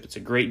matchup. It's a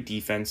great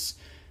defense.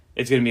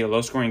 It's going to be a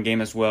low-scoring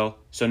game as well,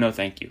 so no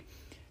thank you.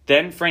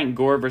 Then Frank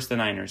Gore versus the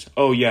Niners.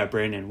 Oh, yeah,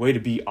 Brandon, way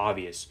to be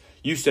obvious.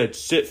 You said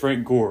sit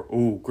Frank Gore.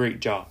 Oh, great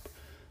job.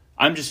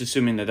 I'm just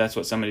assuming that that's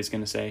what somebody's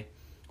going to say,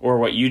 or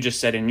what you just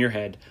said in your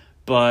head.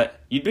 But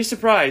you'd be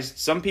surprised.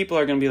 Some people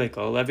are going to be like,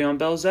 oh, Le'Veon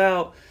Bell's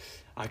out.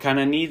 I kind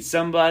of need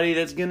somebody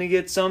that's going to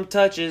get some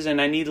touches, and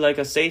I need like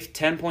a safe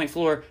 10-point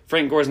floor.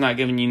 Frank Gore's not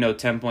giving you no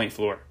 10-point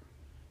floor.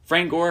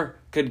 Frank Gore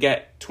could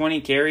get 20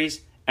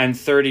 carries and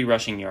 30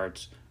 rushing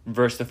yards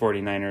versus the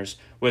 49ers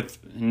with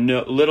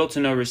little to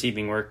no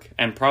receiving work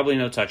and probably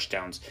no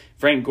touchdowns.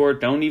 Frank Gore,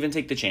 don't even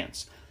take the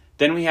chance.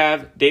 Then we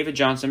have David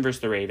Johnson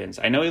versus the Ravens.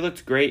 I know he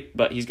looked great,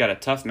 but he's got a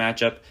tough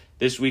matchup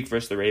this week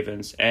versus the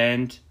Ravens,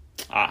 and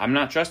I'm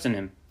not trusting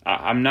him.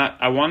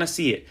 I want to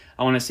see it.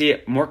 I want to see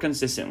it more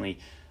consistently.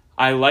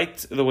 I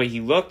liked the way he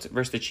looked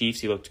versus the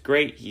Chiefs. He looked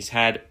great. He's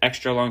had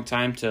extra long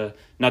time to,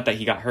 not that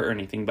he got hurt or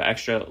anything, but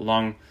extra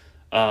long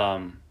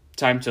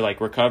time to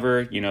like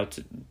recover.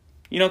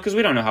 Because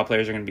we don't know how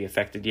players are going to be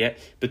affected yet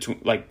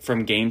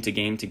from game to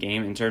game to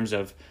game in terms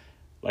of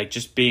like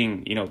just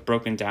being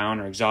broken down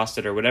or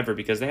exhausted or whatever,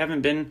 because they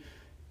haven't been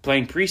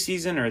playing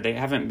preseason or they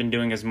haven't been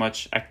doing as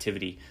much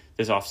activity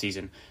this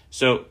offseason.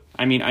 So,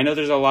 I know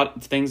there's a lot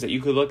of things that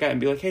you could look at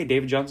and be like, hey,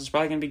 David Johnson's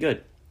probably going to be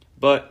good.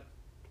 But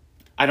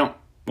I don't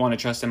want to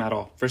trust him at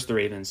all versus the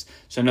Ravens.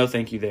 So no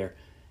thank you there.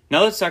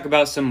 Now let's talk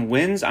about some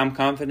wins I'm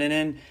confident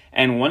in.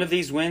 And one of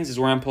these wins is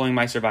where I'm pulling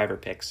my survivor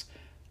picks.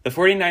 The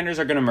 49ers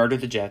are going to murder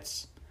the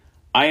Jets.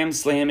 I am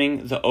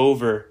slamming the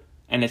over,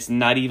 and it's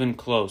not even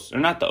close. Or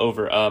not the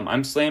over.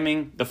 I'm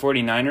slamming the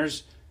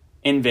 49ers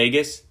in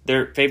Vegas.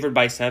 They're favored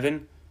by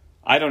 7.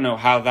 I don't know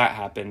how that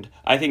happened.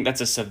 I think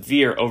that's a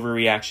severe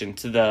overreaction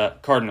to the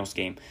Cardinals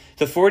game.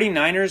 The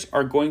 49ers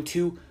are going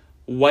to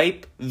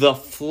wipe the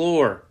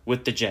floor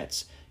with the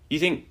Jets. You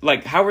think,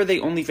 how are they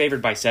only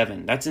favored by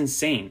 7? That's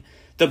insane.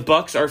 The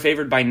Bucs are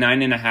favored by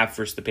 9.5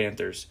 versus the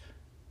Panthers.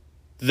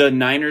 The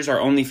Niners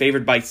are only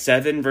favored by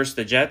 7 versus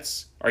the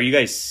Jets? Are you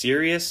guys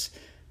serious?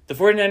 The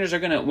 49ers are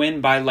going to win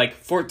by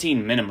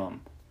 14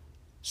 minimum.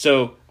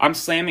 So I'm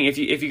slamming, if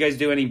you guys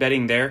do any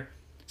betting there,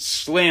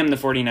 slam the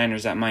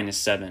 49ers at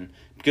 -7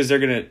 because they're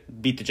going to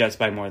beat the Jets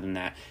by more than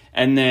that.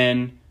 And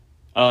then,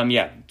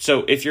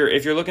 so if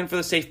you're looking for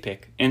the safe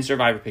pick in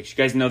Survivor Picks, you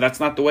guys know that's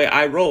not the way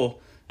I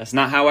roll. That's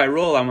not how I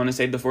roll. I want to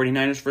save the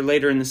 49ers for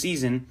later in the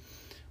season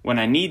when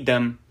I need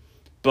them.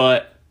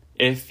 But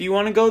if you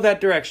want to go that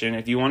direction,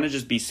 if you want to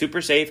just be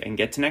super safe and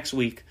get to next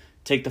week,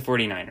 take the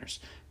 49ers.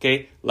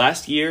 Okay?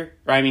 Last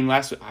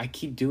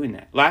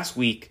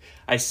week,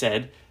 I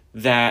said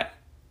that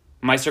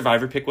my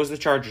survivor pick was the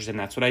Chargers, and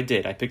that's what I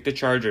did. I picked the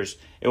Chargers.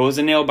 It was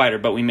a nail-biter,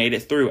 but we made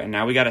it through, and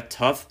now we got a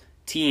tough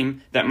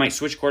team that might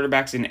switch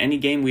quarterbacks in any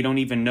game. We don't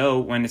even know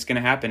when it's going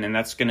to happen, and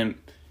that's going to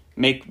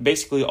make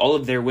basically all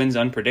of their wins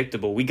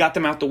unpredictable. We got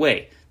them out the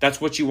way. That's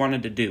what you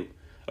wanted to do.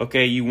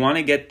 Okay? You want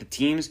to get the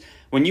teams.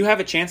 When you have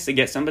a chance to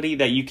get somebody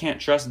that you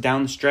can't trust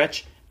down the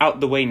stretch out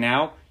the way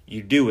now,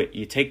 you do it.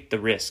 You take the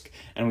risk.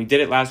 And we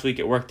did it last week.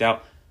 It worked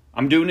out.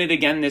 I'm doing it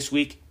again this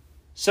week.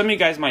 Some of you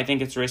guys might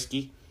think it's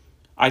risky.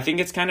 I think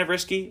it's kind of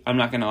risky. I'm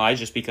not going to lie,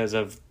 just because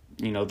of,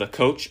 the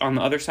coach on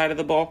the other side of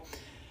the ball.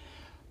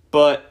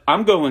 But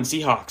I'm going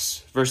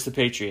Seahawks versus the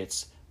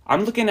Patriots.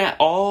 I'm looking at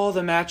all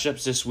the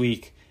matchups this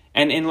week.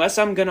 And unless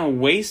I'm going to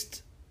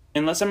waste the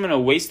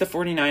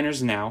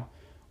 49ers now,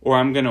 or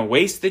I'm going to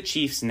waste the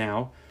Chiefs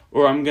now,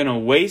 or I'm going to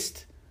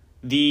waste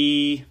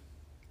I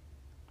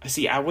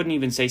wouldn't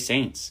even say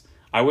Saints.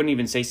 I wouldn't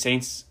even say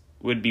Saints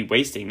would be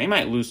wasting. They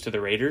might lose to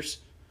the Raiders.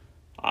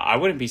 I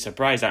wouldn't be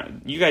surprised.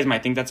 You guys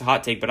might think that's a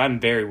hot take, but I'm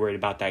very worried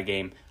about that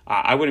game.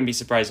 I wouldn't be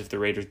surprised if the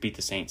Raiders beat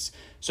the Saints.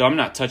 So I'm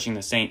not touching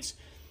the Saints.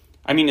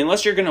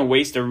 Unless you're going to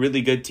waste a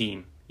really good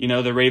team,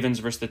 the Ravens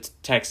versus the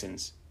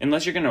Texans.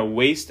 Unless you're going to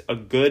waste a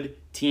good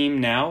team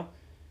now,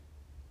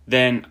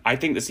 then I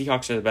think the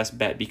Seahawks are the best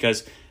bet,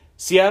 because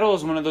Seattle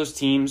is one of those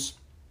teams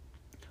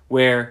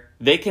where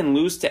they can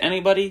lose to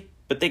anybody,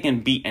 but they can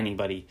beat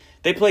anybody.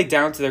 They play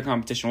down to their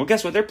competition. Well,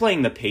 guess what? They're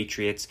playing the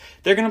Patriots.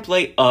 They're going to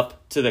play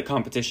up to the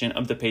competition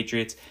of the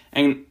Patriots.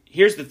 And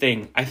here's the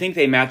thing. I think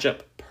they match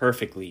up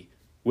perfectly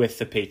with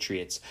the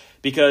Patriots,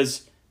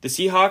 because the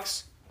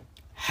Seahawks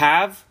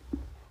have,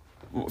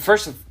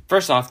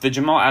 first off, the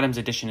Jamal Adams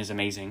addition is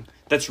amazing.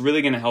 That's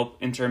really going to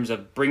help in terms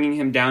of bringing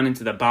him down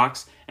into the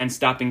box and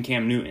stopping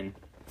Cam Newton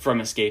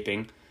from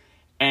escaping.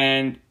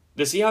 And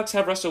the Seahawks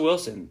have Russell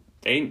Wilson.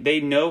 They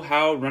know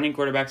how running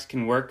quarterbacks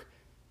can work.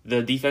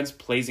 The defense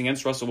plays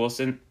against Russell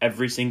Wilson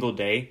every single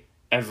day.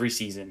 every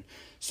season.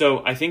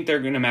 So I think they're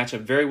going to match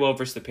up very well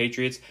versus the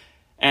Patriots.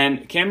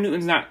 And Cam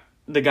Newton's not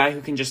the guy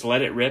who can just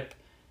let it rip.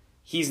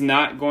 He's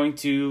not going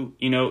to,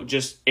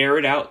 just air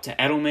it out to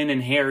Edelman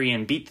and Harry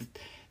and beat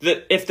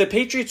if the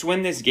Patriots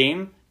win this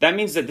game, that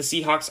means that the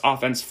Seahawks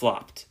offense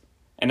flopped.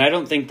 And I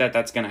don't think that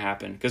that's going to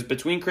happen. Because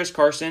between Chris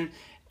Carson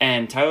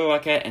and Tyler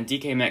Lockett and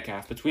DK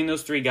Metcalf, between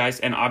those three guys,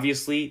 and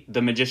obviously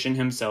the magician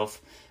himself,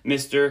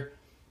 Mr.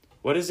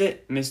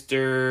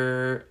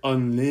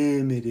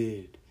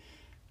 Unlimited.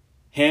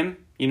 Him,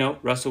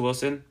 Russell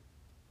Wilson,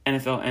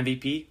 NFL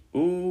MVP.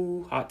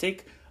 Ooh, hot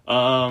take.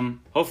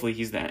 Hopefully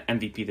he's the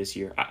MVP this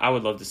year. I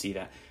would love to see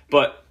that.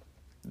 But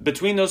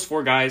between those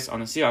four guys on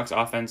the Seahawks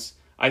offense,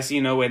 I see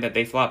no way that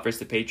they flop versus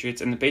the Patriots,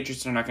 and the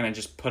Patriots are not going to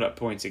just put up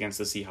points against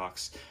the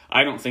Seahawks.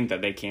 I don't think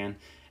that they can.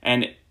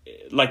 And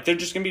they're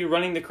just going to be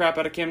running the crap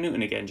out of Cam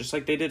Newton again, just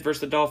like they did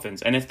versus the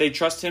Dolphins. And if they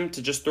trust him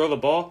to just throw the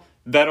ball,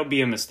 that'll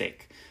be a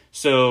mistake.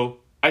 So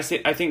I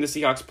think the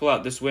Seahawks pull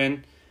out this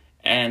win,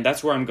 and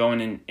that's where I'm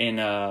going in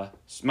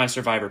my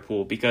survivor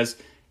pool. Because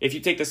if you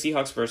take the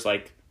Seahawks versus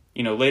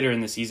later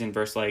in the season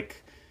versus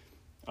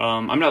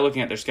I'm not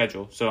looking at their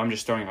schedule, so I'm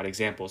just throwing out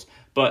examples.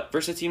 But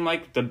versus a team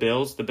like the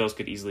Bills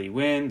could easily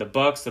win. The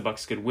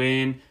Bucks could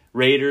win.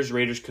 Raiders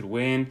could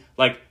win.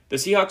 The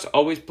Seahawks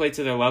always play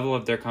to their level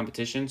of their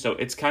competition, so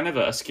it's kind of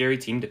a scary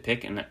team to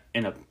pick in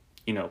a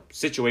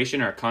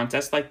situation or a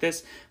contest like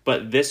this.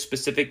 But this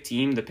specific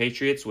team, the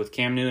Patriots with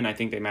Cam Newton, I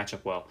think they match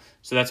up well.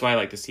 So that's why I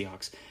like the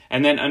Seahawks.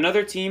 And then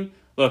another team,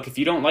 look, if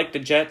you don't like the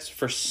Jets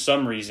for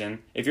some reason,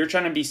 if you're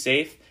trying to be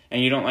safe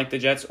and you don't like the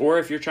Jets, or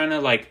if you're trying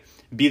to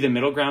be the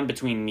middle ground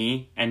between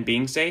me and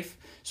being safe,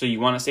 so you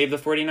want to save the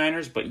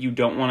 49ers, but you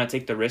don't want to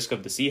take the risk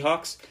of the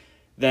Seahawks,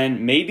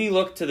 then maybe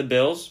look to the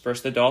Bills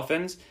versus the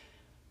Dolphins.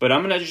 But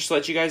I'm going to just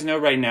let you guys know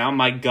right now,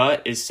 my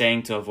gut is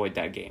saying to avoid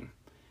that game.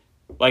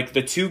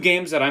 The two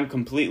games that I'm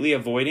completely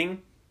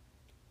avoiding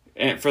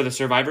for the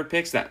survivor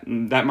picks, that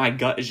my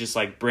gut is just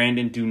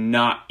Brandon, do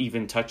not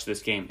even touch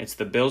this game. It's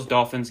the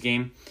Bills-Dolphins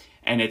game,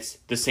 and it's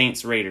the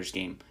Saints-Raiders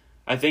game.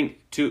 I think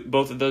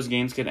both of those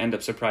games could end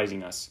up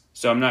surprising us.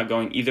 So I'm not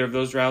going either of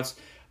those routes.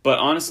 But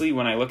honestly,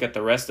 when I look at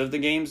the rest of the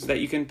games that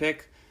you can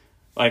pick,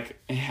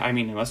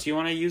 unless you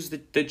want to use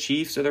the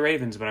Chiefs or the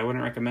Ravens, but I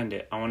wouldn't recommend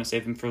it. I want to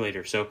save them for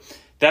later. So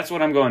that's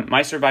what I'm going.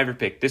 My survivor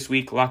pick this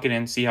week, lock it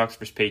in, Seahawks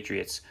versus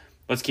Patriots.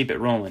 Let's keep it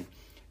rolling.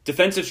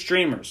 Defensive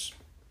streamers.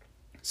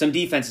 Some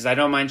defenses I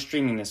don't mind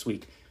streaming this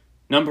week.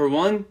 Number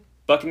 1,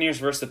 Buccaneers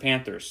versus the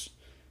Panthers.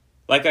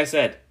 Like I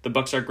said, the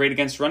Bucs are great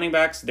against running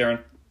backs.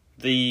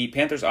 The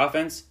Panthers'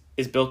 offense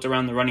is built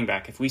around the running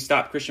back. If we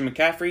stop Christian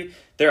McCaffrey,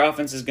 their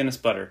offense is going to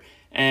sputter.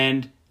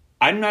 And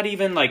I'm not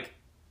even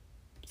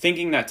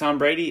thinking that Tom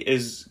Brady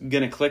is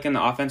going to click in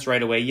the offense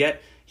right away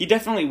yet. He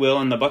definitely will,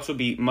 and the Bucs will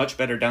be much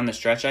better down the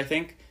stretch, I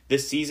think,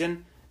 this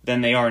season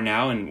than they are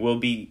now and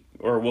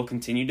will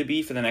continue to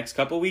be for the next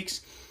couple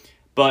weeks.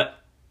 But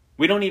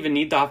we don't even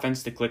need the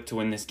offense to click to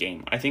win this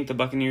game. I think the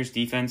Buccaneers'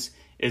 defense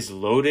is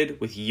loaded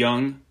with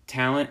young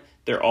talent.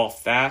 They're all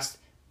fast.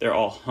 They're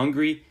all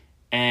hungry.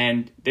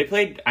 And they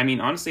played,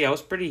 honestly, I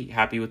was pretty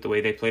happy with the way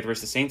they played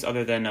versus the Saints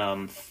other than,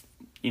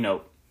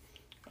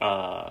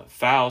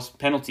 fouls,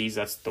 penalties,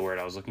 that's the word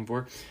I was looking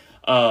for.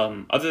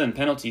 Other than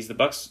penalties, the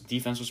Bucs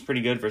defense was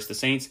pretty good versus the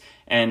Saints,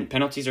 and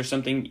penalties are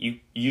something you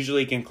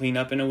usually can clean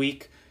up in a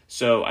week.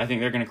 So I think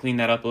they're going to clean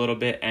that up a little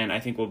bit, and I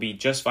think we'll be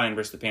just fine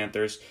versus the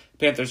Panthers. The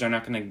Panthers are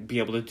not going to be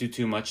able to do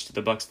too much to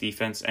the Bucs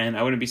defense, and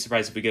I wouldn't be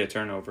surprised if we get a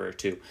turnover or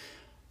two.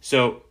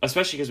 So,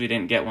 especially because we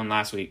didn't get one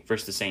last week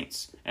versus the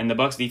Saints. And the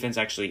Bucs defense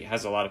actually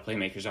has a lot of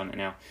playmakers on it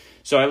now.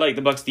 So I like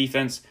the Bucs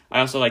defense. I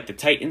also like the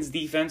Titans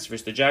defense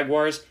versus the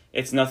Jaguars.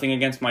 It's nothing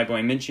against my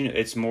boy Minshew.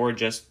 It's more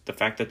just the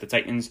fact that the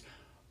Titans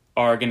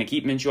are going to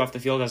keep Minshew off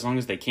the field as long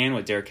as they can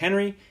with Derrick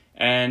Henry.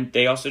 And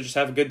they also just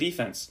have a good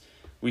defense.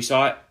 We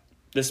saw it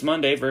this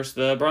Monday versus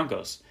the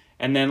Broncos.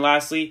 And then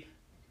lastly,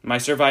 my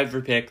survivor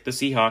pick, the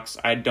Seahawks.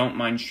 I don't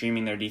mind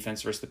streaming their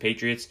defense versus the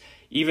Patriots.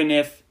 Even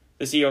if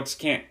the Seahawks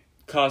can't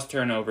cause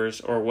turnovers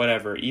or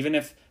whatever, even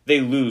if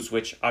they lose,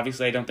 which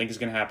obviously I don't think is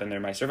going to happen, they're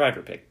my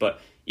survivor pick, but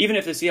even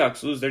if the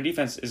Seahawks lose, their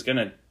defense is going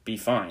to be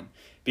fine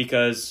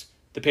because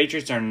the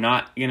Patriots are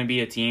not going to be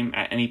a team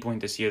at any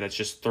point this year that's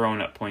just throwing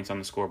up points on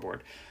the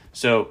scoreboard.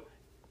 So,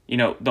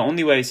 the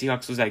only way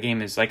Seahawks lose that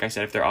game is, like I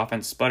said, if their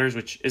offense sputters,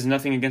 which is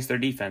nothing against their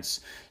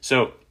defense.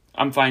 So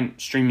I'm fine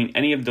streaming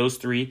any of those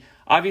three.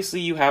 Obviously,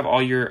 you have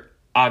all your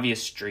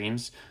obvious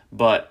streams,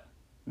 but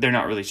they're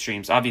not really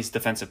streams. Obvious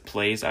defensive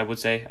plays, I would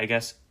say, I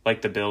guess,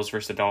 like the Bills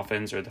versus the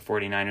Dolphins or the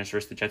 49ers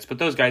versus the Jets. But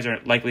those guys are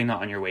likely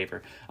not on your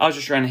waiver. I was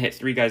just trying to hit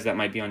three guys that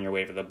might be on your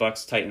waiver, the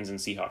Bucs, Titans, and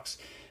Seahawks.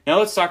 Now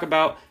let's talk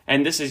about,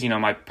 and this is,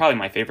 probably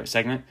my favorite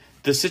segment,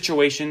 the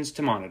situations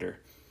to monitor.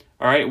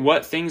 All right,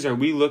 what things are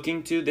we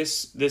looking to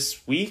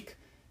this week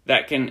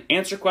that can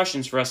answer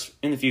questions for us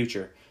in the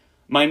future?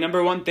 My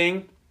number one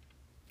thing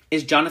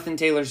is Jonathan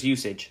Taylor's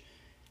usage.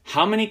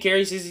 How many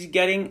carries is he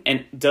getting,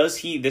 and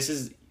this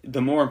is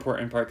the more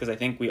important part because I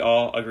think we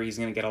all agree he's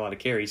going to get a lot of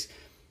carries.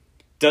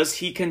 Does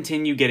he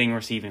continue getting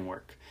receiving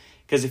work?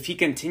 Because if he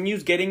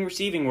continues getting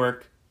receiving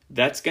work,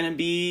 that's going to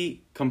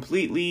be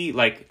completely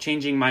like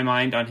changing my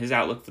mind on his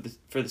outlook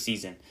for the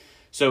season.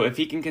 So if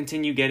he can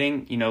continue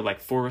getting,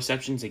 like 4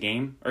 receptions a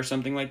game or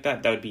something like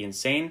that, that would be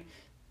insane.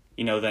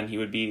 Then he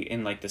would be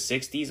in like the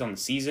 60s on the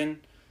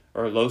season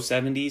or low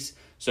 70s.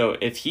 So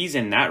if he's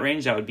in that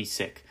range, that would be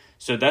sick.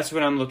 So that's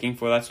what I'm looking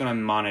for. That's what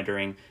I'm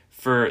monitoring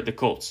for the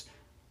Colts.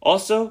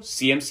 Also,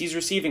 CMC's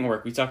receiving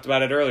work. We talked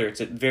about it earlier.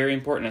 It's very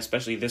important,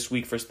 especially this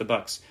week versus the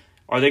Bucs.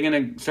 Are they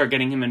going to start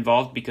getting him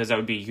involved? Because that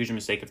would be a huge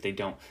mistake if they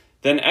don't.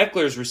 Then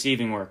Eckler's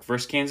receiving work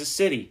versus Kansas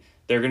City.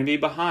 They're going to be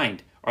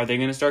behind. Are they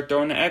going to start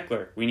throwing to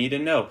Eckler? We need to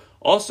know.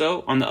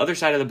 Also, on the other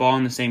side of the ball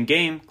in the same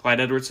game, Clyde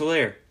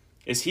Edwards-Helaire.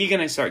 Is he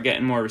going to start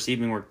getting more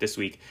receiving work this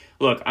week?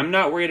 Look, I'm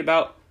not worried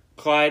about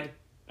Clyde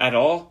at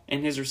all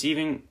in his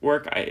receiving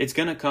work. It's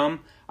going to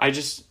come. I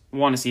just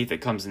want to see if it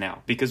comes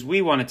now because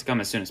we want it to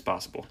come as soon as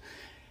possible.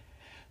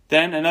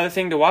 Then another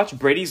thing to watch,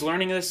 Brady's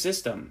learning the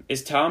system.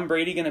 Is Tom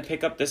Brady going to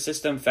pick up the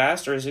system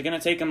fast, or is it going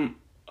to take him,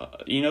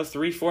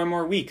 3-4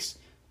 more weeks?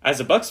 As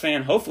a Bucs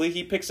fan, hopefully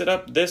he picks it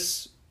up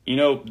this,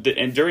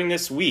 and during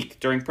this week,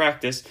 during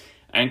practice,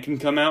 and can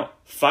come out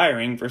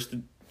firing versus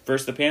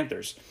the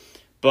Panthers.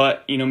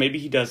 But, maybe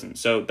he doesn't.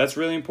 So that's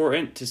really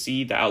important to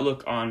see the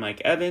outlook on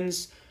Mike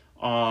Evans,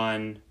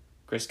 on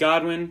Chris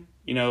Godwin.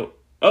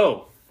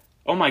 Oh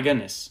my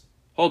goodness.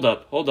 Hold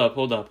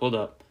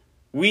up.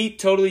 We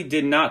totally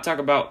did not talk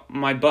about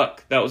my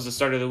buck. That was the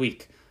start of the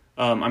week.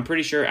 I'm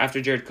pretty sure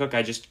after Jared Cook,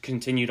 I just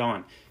continued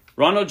on.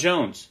 Ronald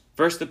Jones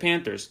versus the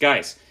Panthers.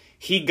 Guys,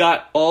 he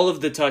got all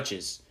of the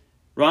touches.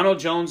 Ronald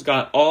Jones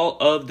got all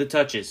of the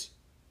touches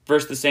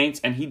versus the Saints,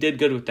 and he did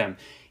good with them.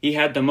 He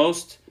had the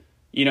most,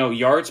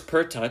 yards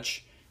per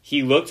touch.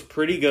 He looked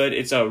pretty good.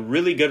 It's a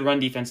really good run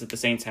defense that the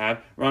Saints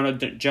have.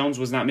 Ronald Jones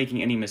was not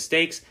making any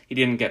mistakes. He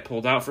didn't get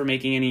pulled out for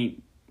making any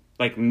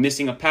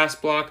missing a pass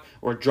block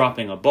or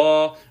dropping a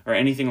ball or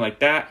anything like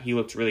that. He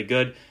looked really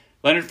good.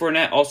 Leonard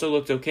Fournette also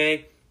looked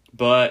okay,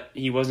 but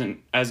he wasn't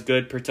as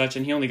good per touch,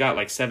 and he only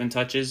got 7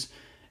 touches,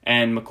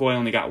 and McCoy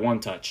only got 1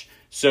 touch.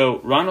 So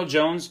Ronald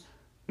Jones,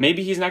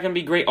 maybe he's not going to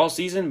be great all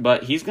season,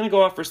 but he's going to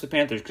go off versus the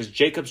Panthers because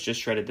Jacobs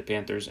just shredded the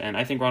Panthers, and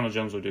I think Ronald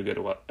Jones will do good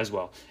as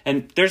well.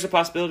 And there's a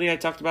possibility I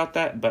talked about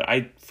that, but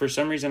for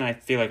some reason I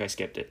feel like I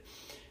skipped it.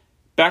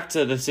 Back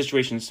to the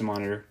situations to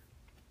monitor.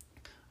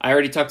 I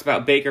already talked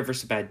about Baker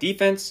versus bad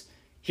defense.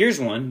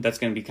 Here's one that's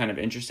going to be kind of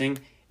interesting.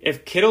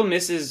 If Kittle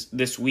misses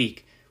this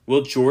week,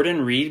 will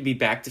Jordan Reed be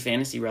back to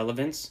fantasy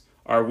relevance?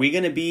 Are we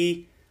going to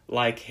be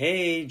like,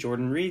 hey,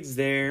 Jordan Reed's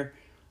there?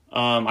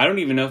 I don't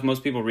even know if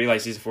most people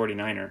realize he's a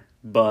 49er,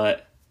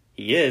 but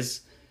he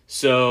is.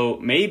 So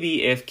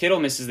maybe if Kittle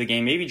misses the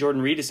game, maybe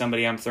Jordan Reed is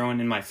somebody I'm throwing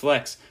in my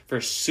flex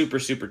for super,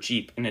 super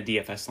cheap in a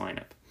DFS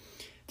lineup.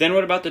 Then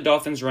what about the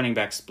Dolphins running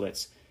back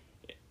splits?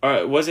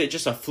 Was it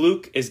just a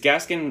fluke? Is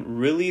Gaskin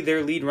really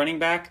their lead running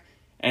back?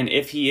 And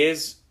if he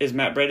is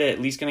Matt Breida at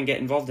least going to get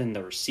involved in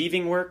the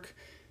receiving work?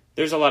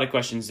 There's a lot of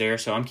questions there,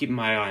 so I'm keeping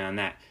my eye on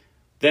that.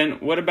 Then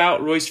what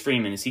about Royce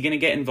Freeman? Is he going to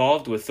get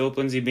involved with Philip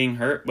Lindsay being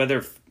hurt?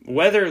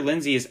 Whether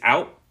Lindsay is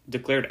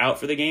declared out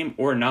for the game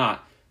or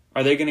not,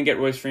 are they going to get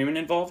Royce Freeman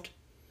involved?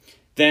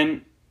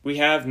 Then we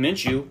have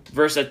Minshew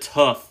versus a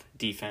tough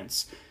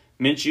defense.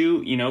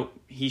 Minshew,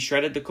 he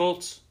shredded the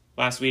Colts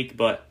last week,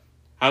 but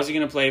how's he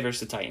going to play versus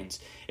the Titans?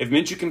 If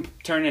Minshew can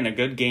turn in a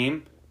good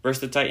game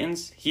versus the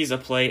Titans, he's a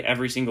play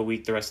every single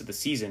week the rest of the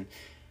season.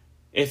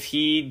 If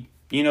he,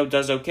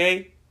 does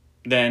okay,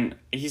 then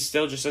he's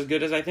still just as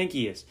good as I think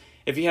he is.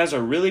 If he has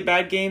a really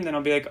bad game, then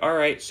I'll be like, all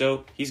right,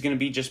 so he's going to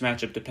be just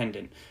matchup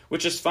dependent,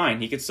 which is fine.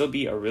 He could still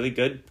be a really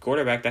good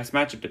quarterback that's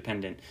matchup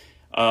dependent.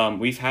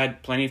 We've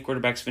had plenty of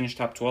quarterbacks finish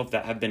top 12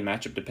 that have been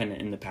matchup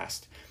dependent in the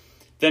past.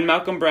 Then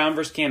Malcolm Brown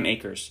versus Cam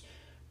Akers.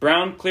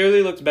 Brown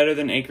clearly looked better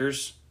than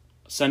Akers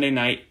Sunday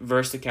night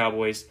versus the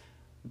Cowboys,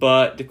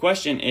 but the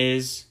question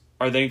is,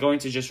 are they going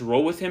to just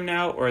roll with him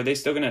now, or are they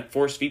still going to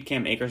force feed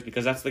Cam Akers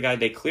because that's the guy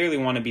they clearly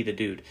want to be the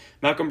dude?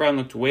 Malcolm Brown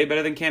looked way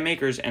better than Cam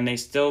Akers, and they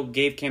still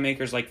gave Cam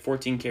Akers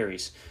 14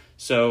 carries.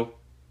 So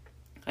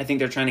I think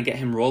they're trying to get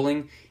him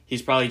rolling.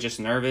 He's probably just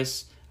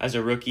nervous as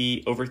a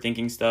rookie,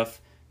 overthinking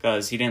stuff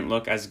because he didn't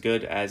look as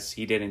good as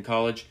he did in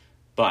college,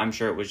 but I'm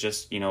sure it was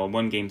just, a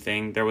one-game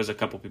thing. There was a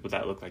couple people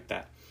that looked like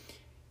that.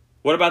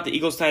 What about the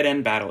Eagles tight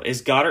end battle?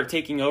 Is Goddard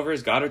taking over?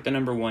 Is Goddard the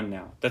number 1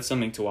 now? That's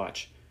something to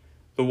watch.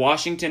 The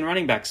Washington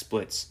running back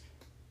splits.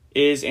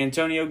 Is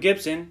Antonio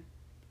Gibson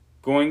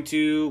going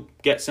to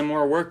get some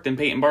more work than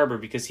Peyton Barber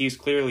because he's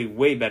clearly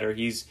way better?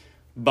 He's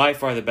by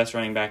far the best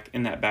running back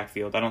in that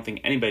backfield. I don't think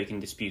anybody can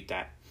dispute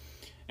that.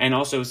 And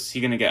also, is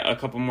he going to get a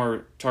couple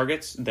more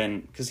targets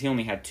than, because he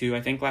only had 2,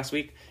 I think, last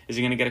week. Is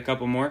he going to get a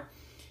couple more?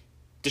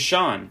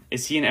 Deshaun,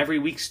 is he an every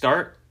week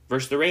start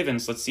versus the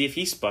Ravens? Let's see if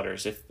he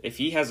sputters, if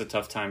he has a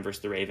tough time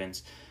versus the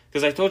Ravens.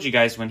 Because I told you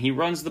guys, when he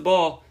runs the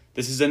ball,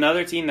 this is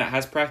another team that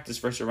has practice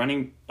versus a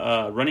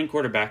running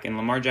quarterback in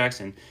Lamar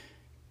Jackson.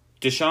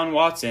 Deshaun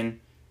Watson,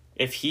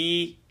 if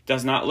he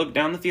does not look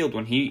down the field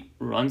when he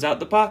runs out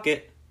the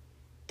pocket,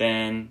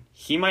 then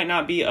he might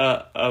not be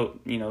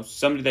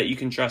somebody that you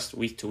can trust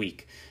week to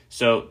week.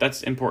 So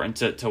that's important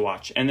to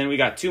watch. And then we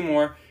got 2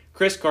 more.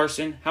 Chris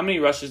Carson, how many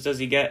rushes does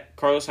he get?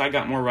 Carlos Hyde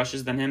got more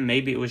rushes than him.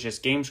 Maybe it was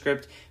just game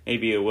script.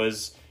 Maybe it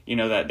was,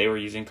 that they were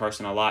using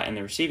Carson a lot in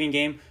the receiving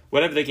game.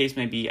 Whatever the case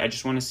may be, I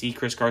just want to see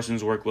Chris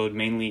Carson's workload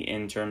mainly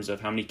in terms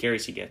of how many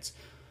carries he gets.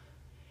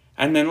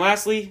 And then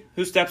lastly,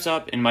 who steps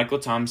up in Michael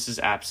Thomas's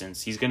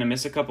absence? He's going to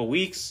miss a couple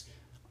weeks.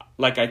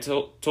 Like I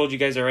told you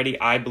guys already,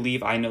 I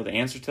believe I know the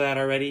answer to that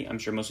already. I'm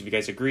sure most of you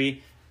guys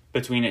agree.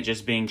 Between it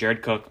just being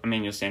Jared Cook,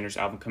 Emmanuel Sanders,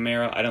 Alvin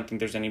Kamara, I don't think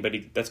there's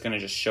anybody that's going to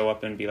just show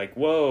up and be like,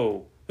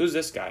 whoa, who's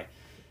this guy?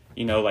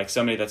 Like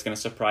somebody that's going to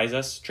surprise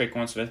us.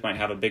 Traquan Smith might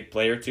have a big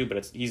play or two,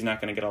 but he's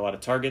not going to get a lot of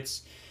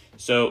targets.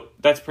 So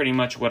that's pretty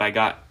much what I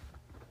got,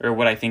 or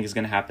what I think is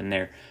going to happen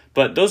there.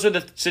 But those are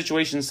the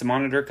situations to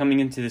monitor coming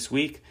into this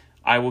week.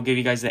 I will give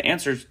you guys the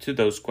answers to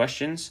those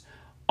questions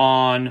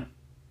on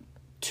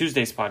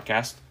Tuesday's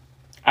podcast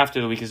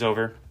after the week is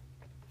over.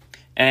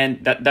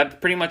 And that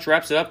pretty much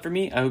wraps it up for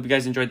me. I hope you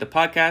guys enjoyed the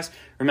podcast.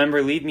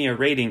 Remember, leave me a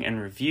rating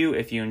and review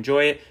if you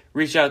enjoy it.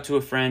 Reach out to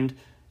a friend.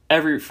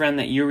 Every friend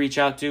that you reach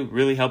out to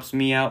really helps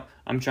me out.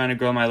 I'm trying to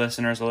grow my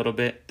listeners a little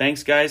bit.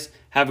 Thanks, guys.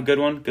 Have a good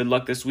one. Good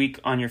luck this week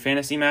on your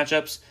fantasy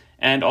matchups.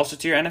 And also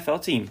to your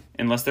NFL team.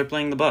 Unless they're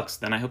playing the Bucs,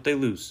 then I hope they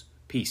lose.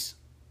 Peace.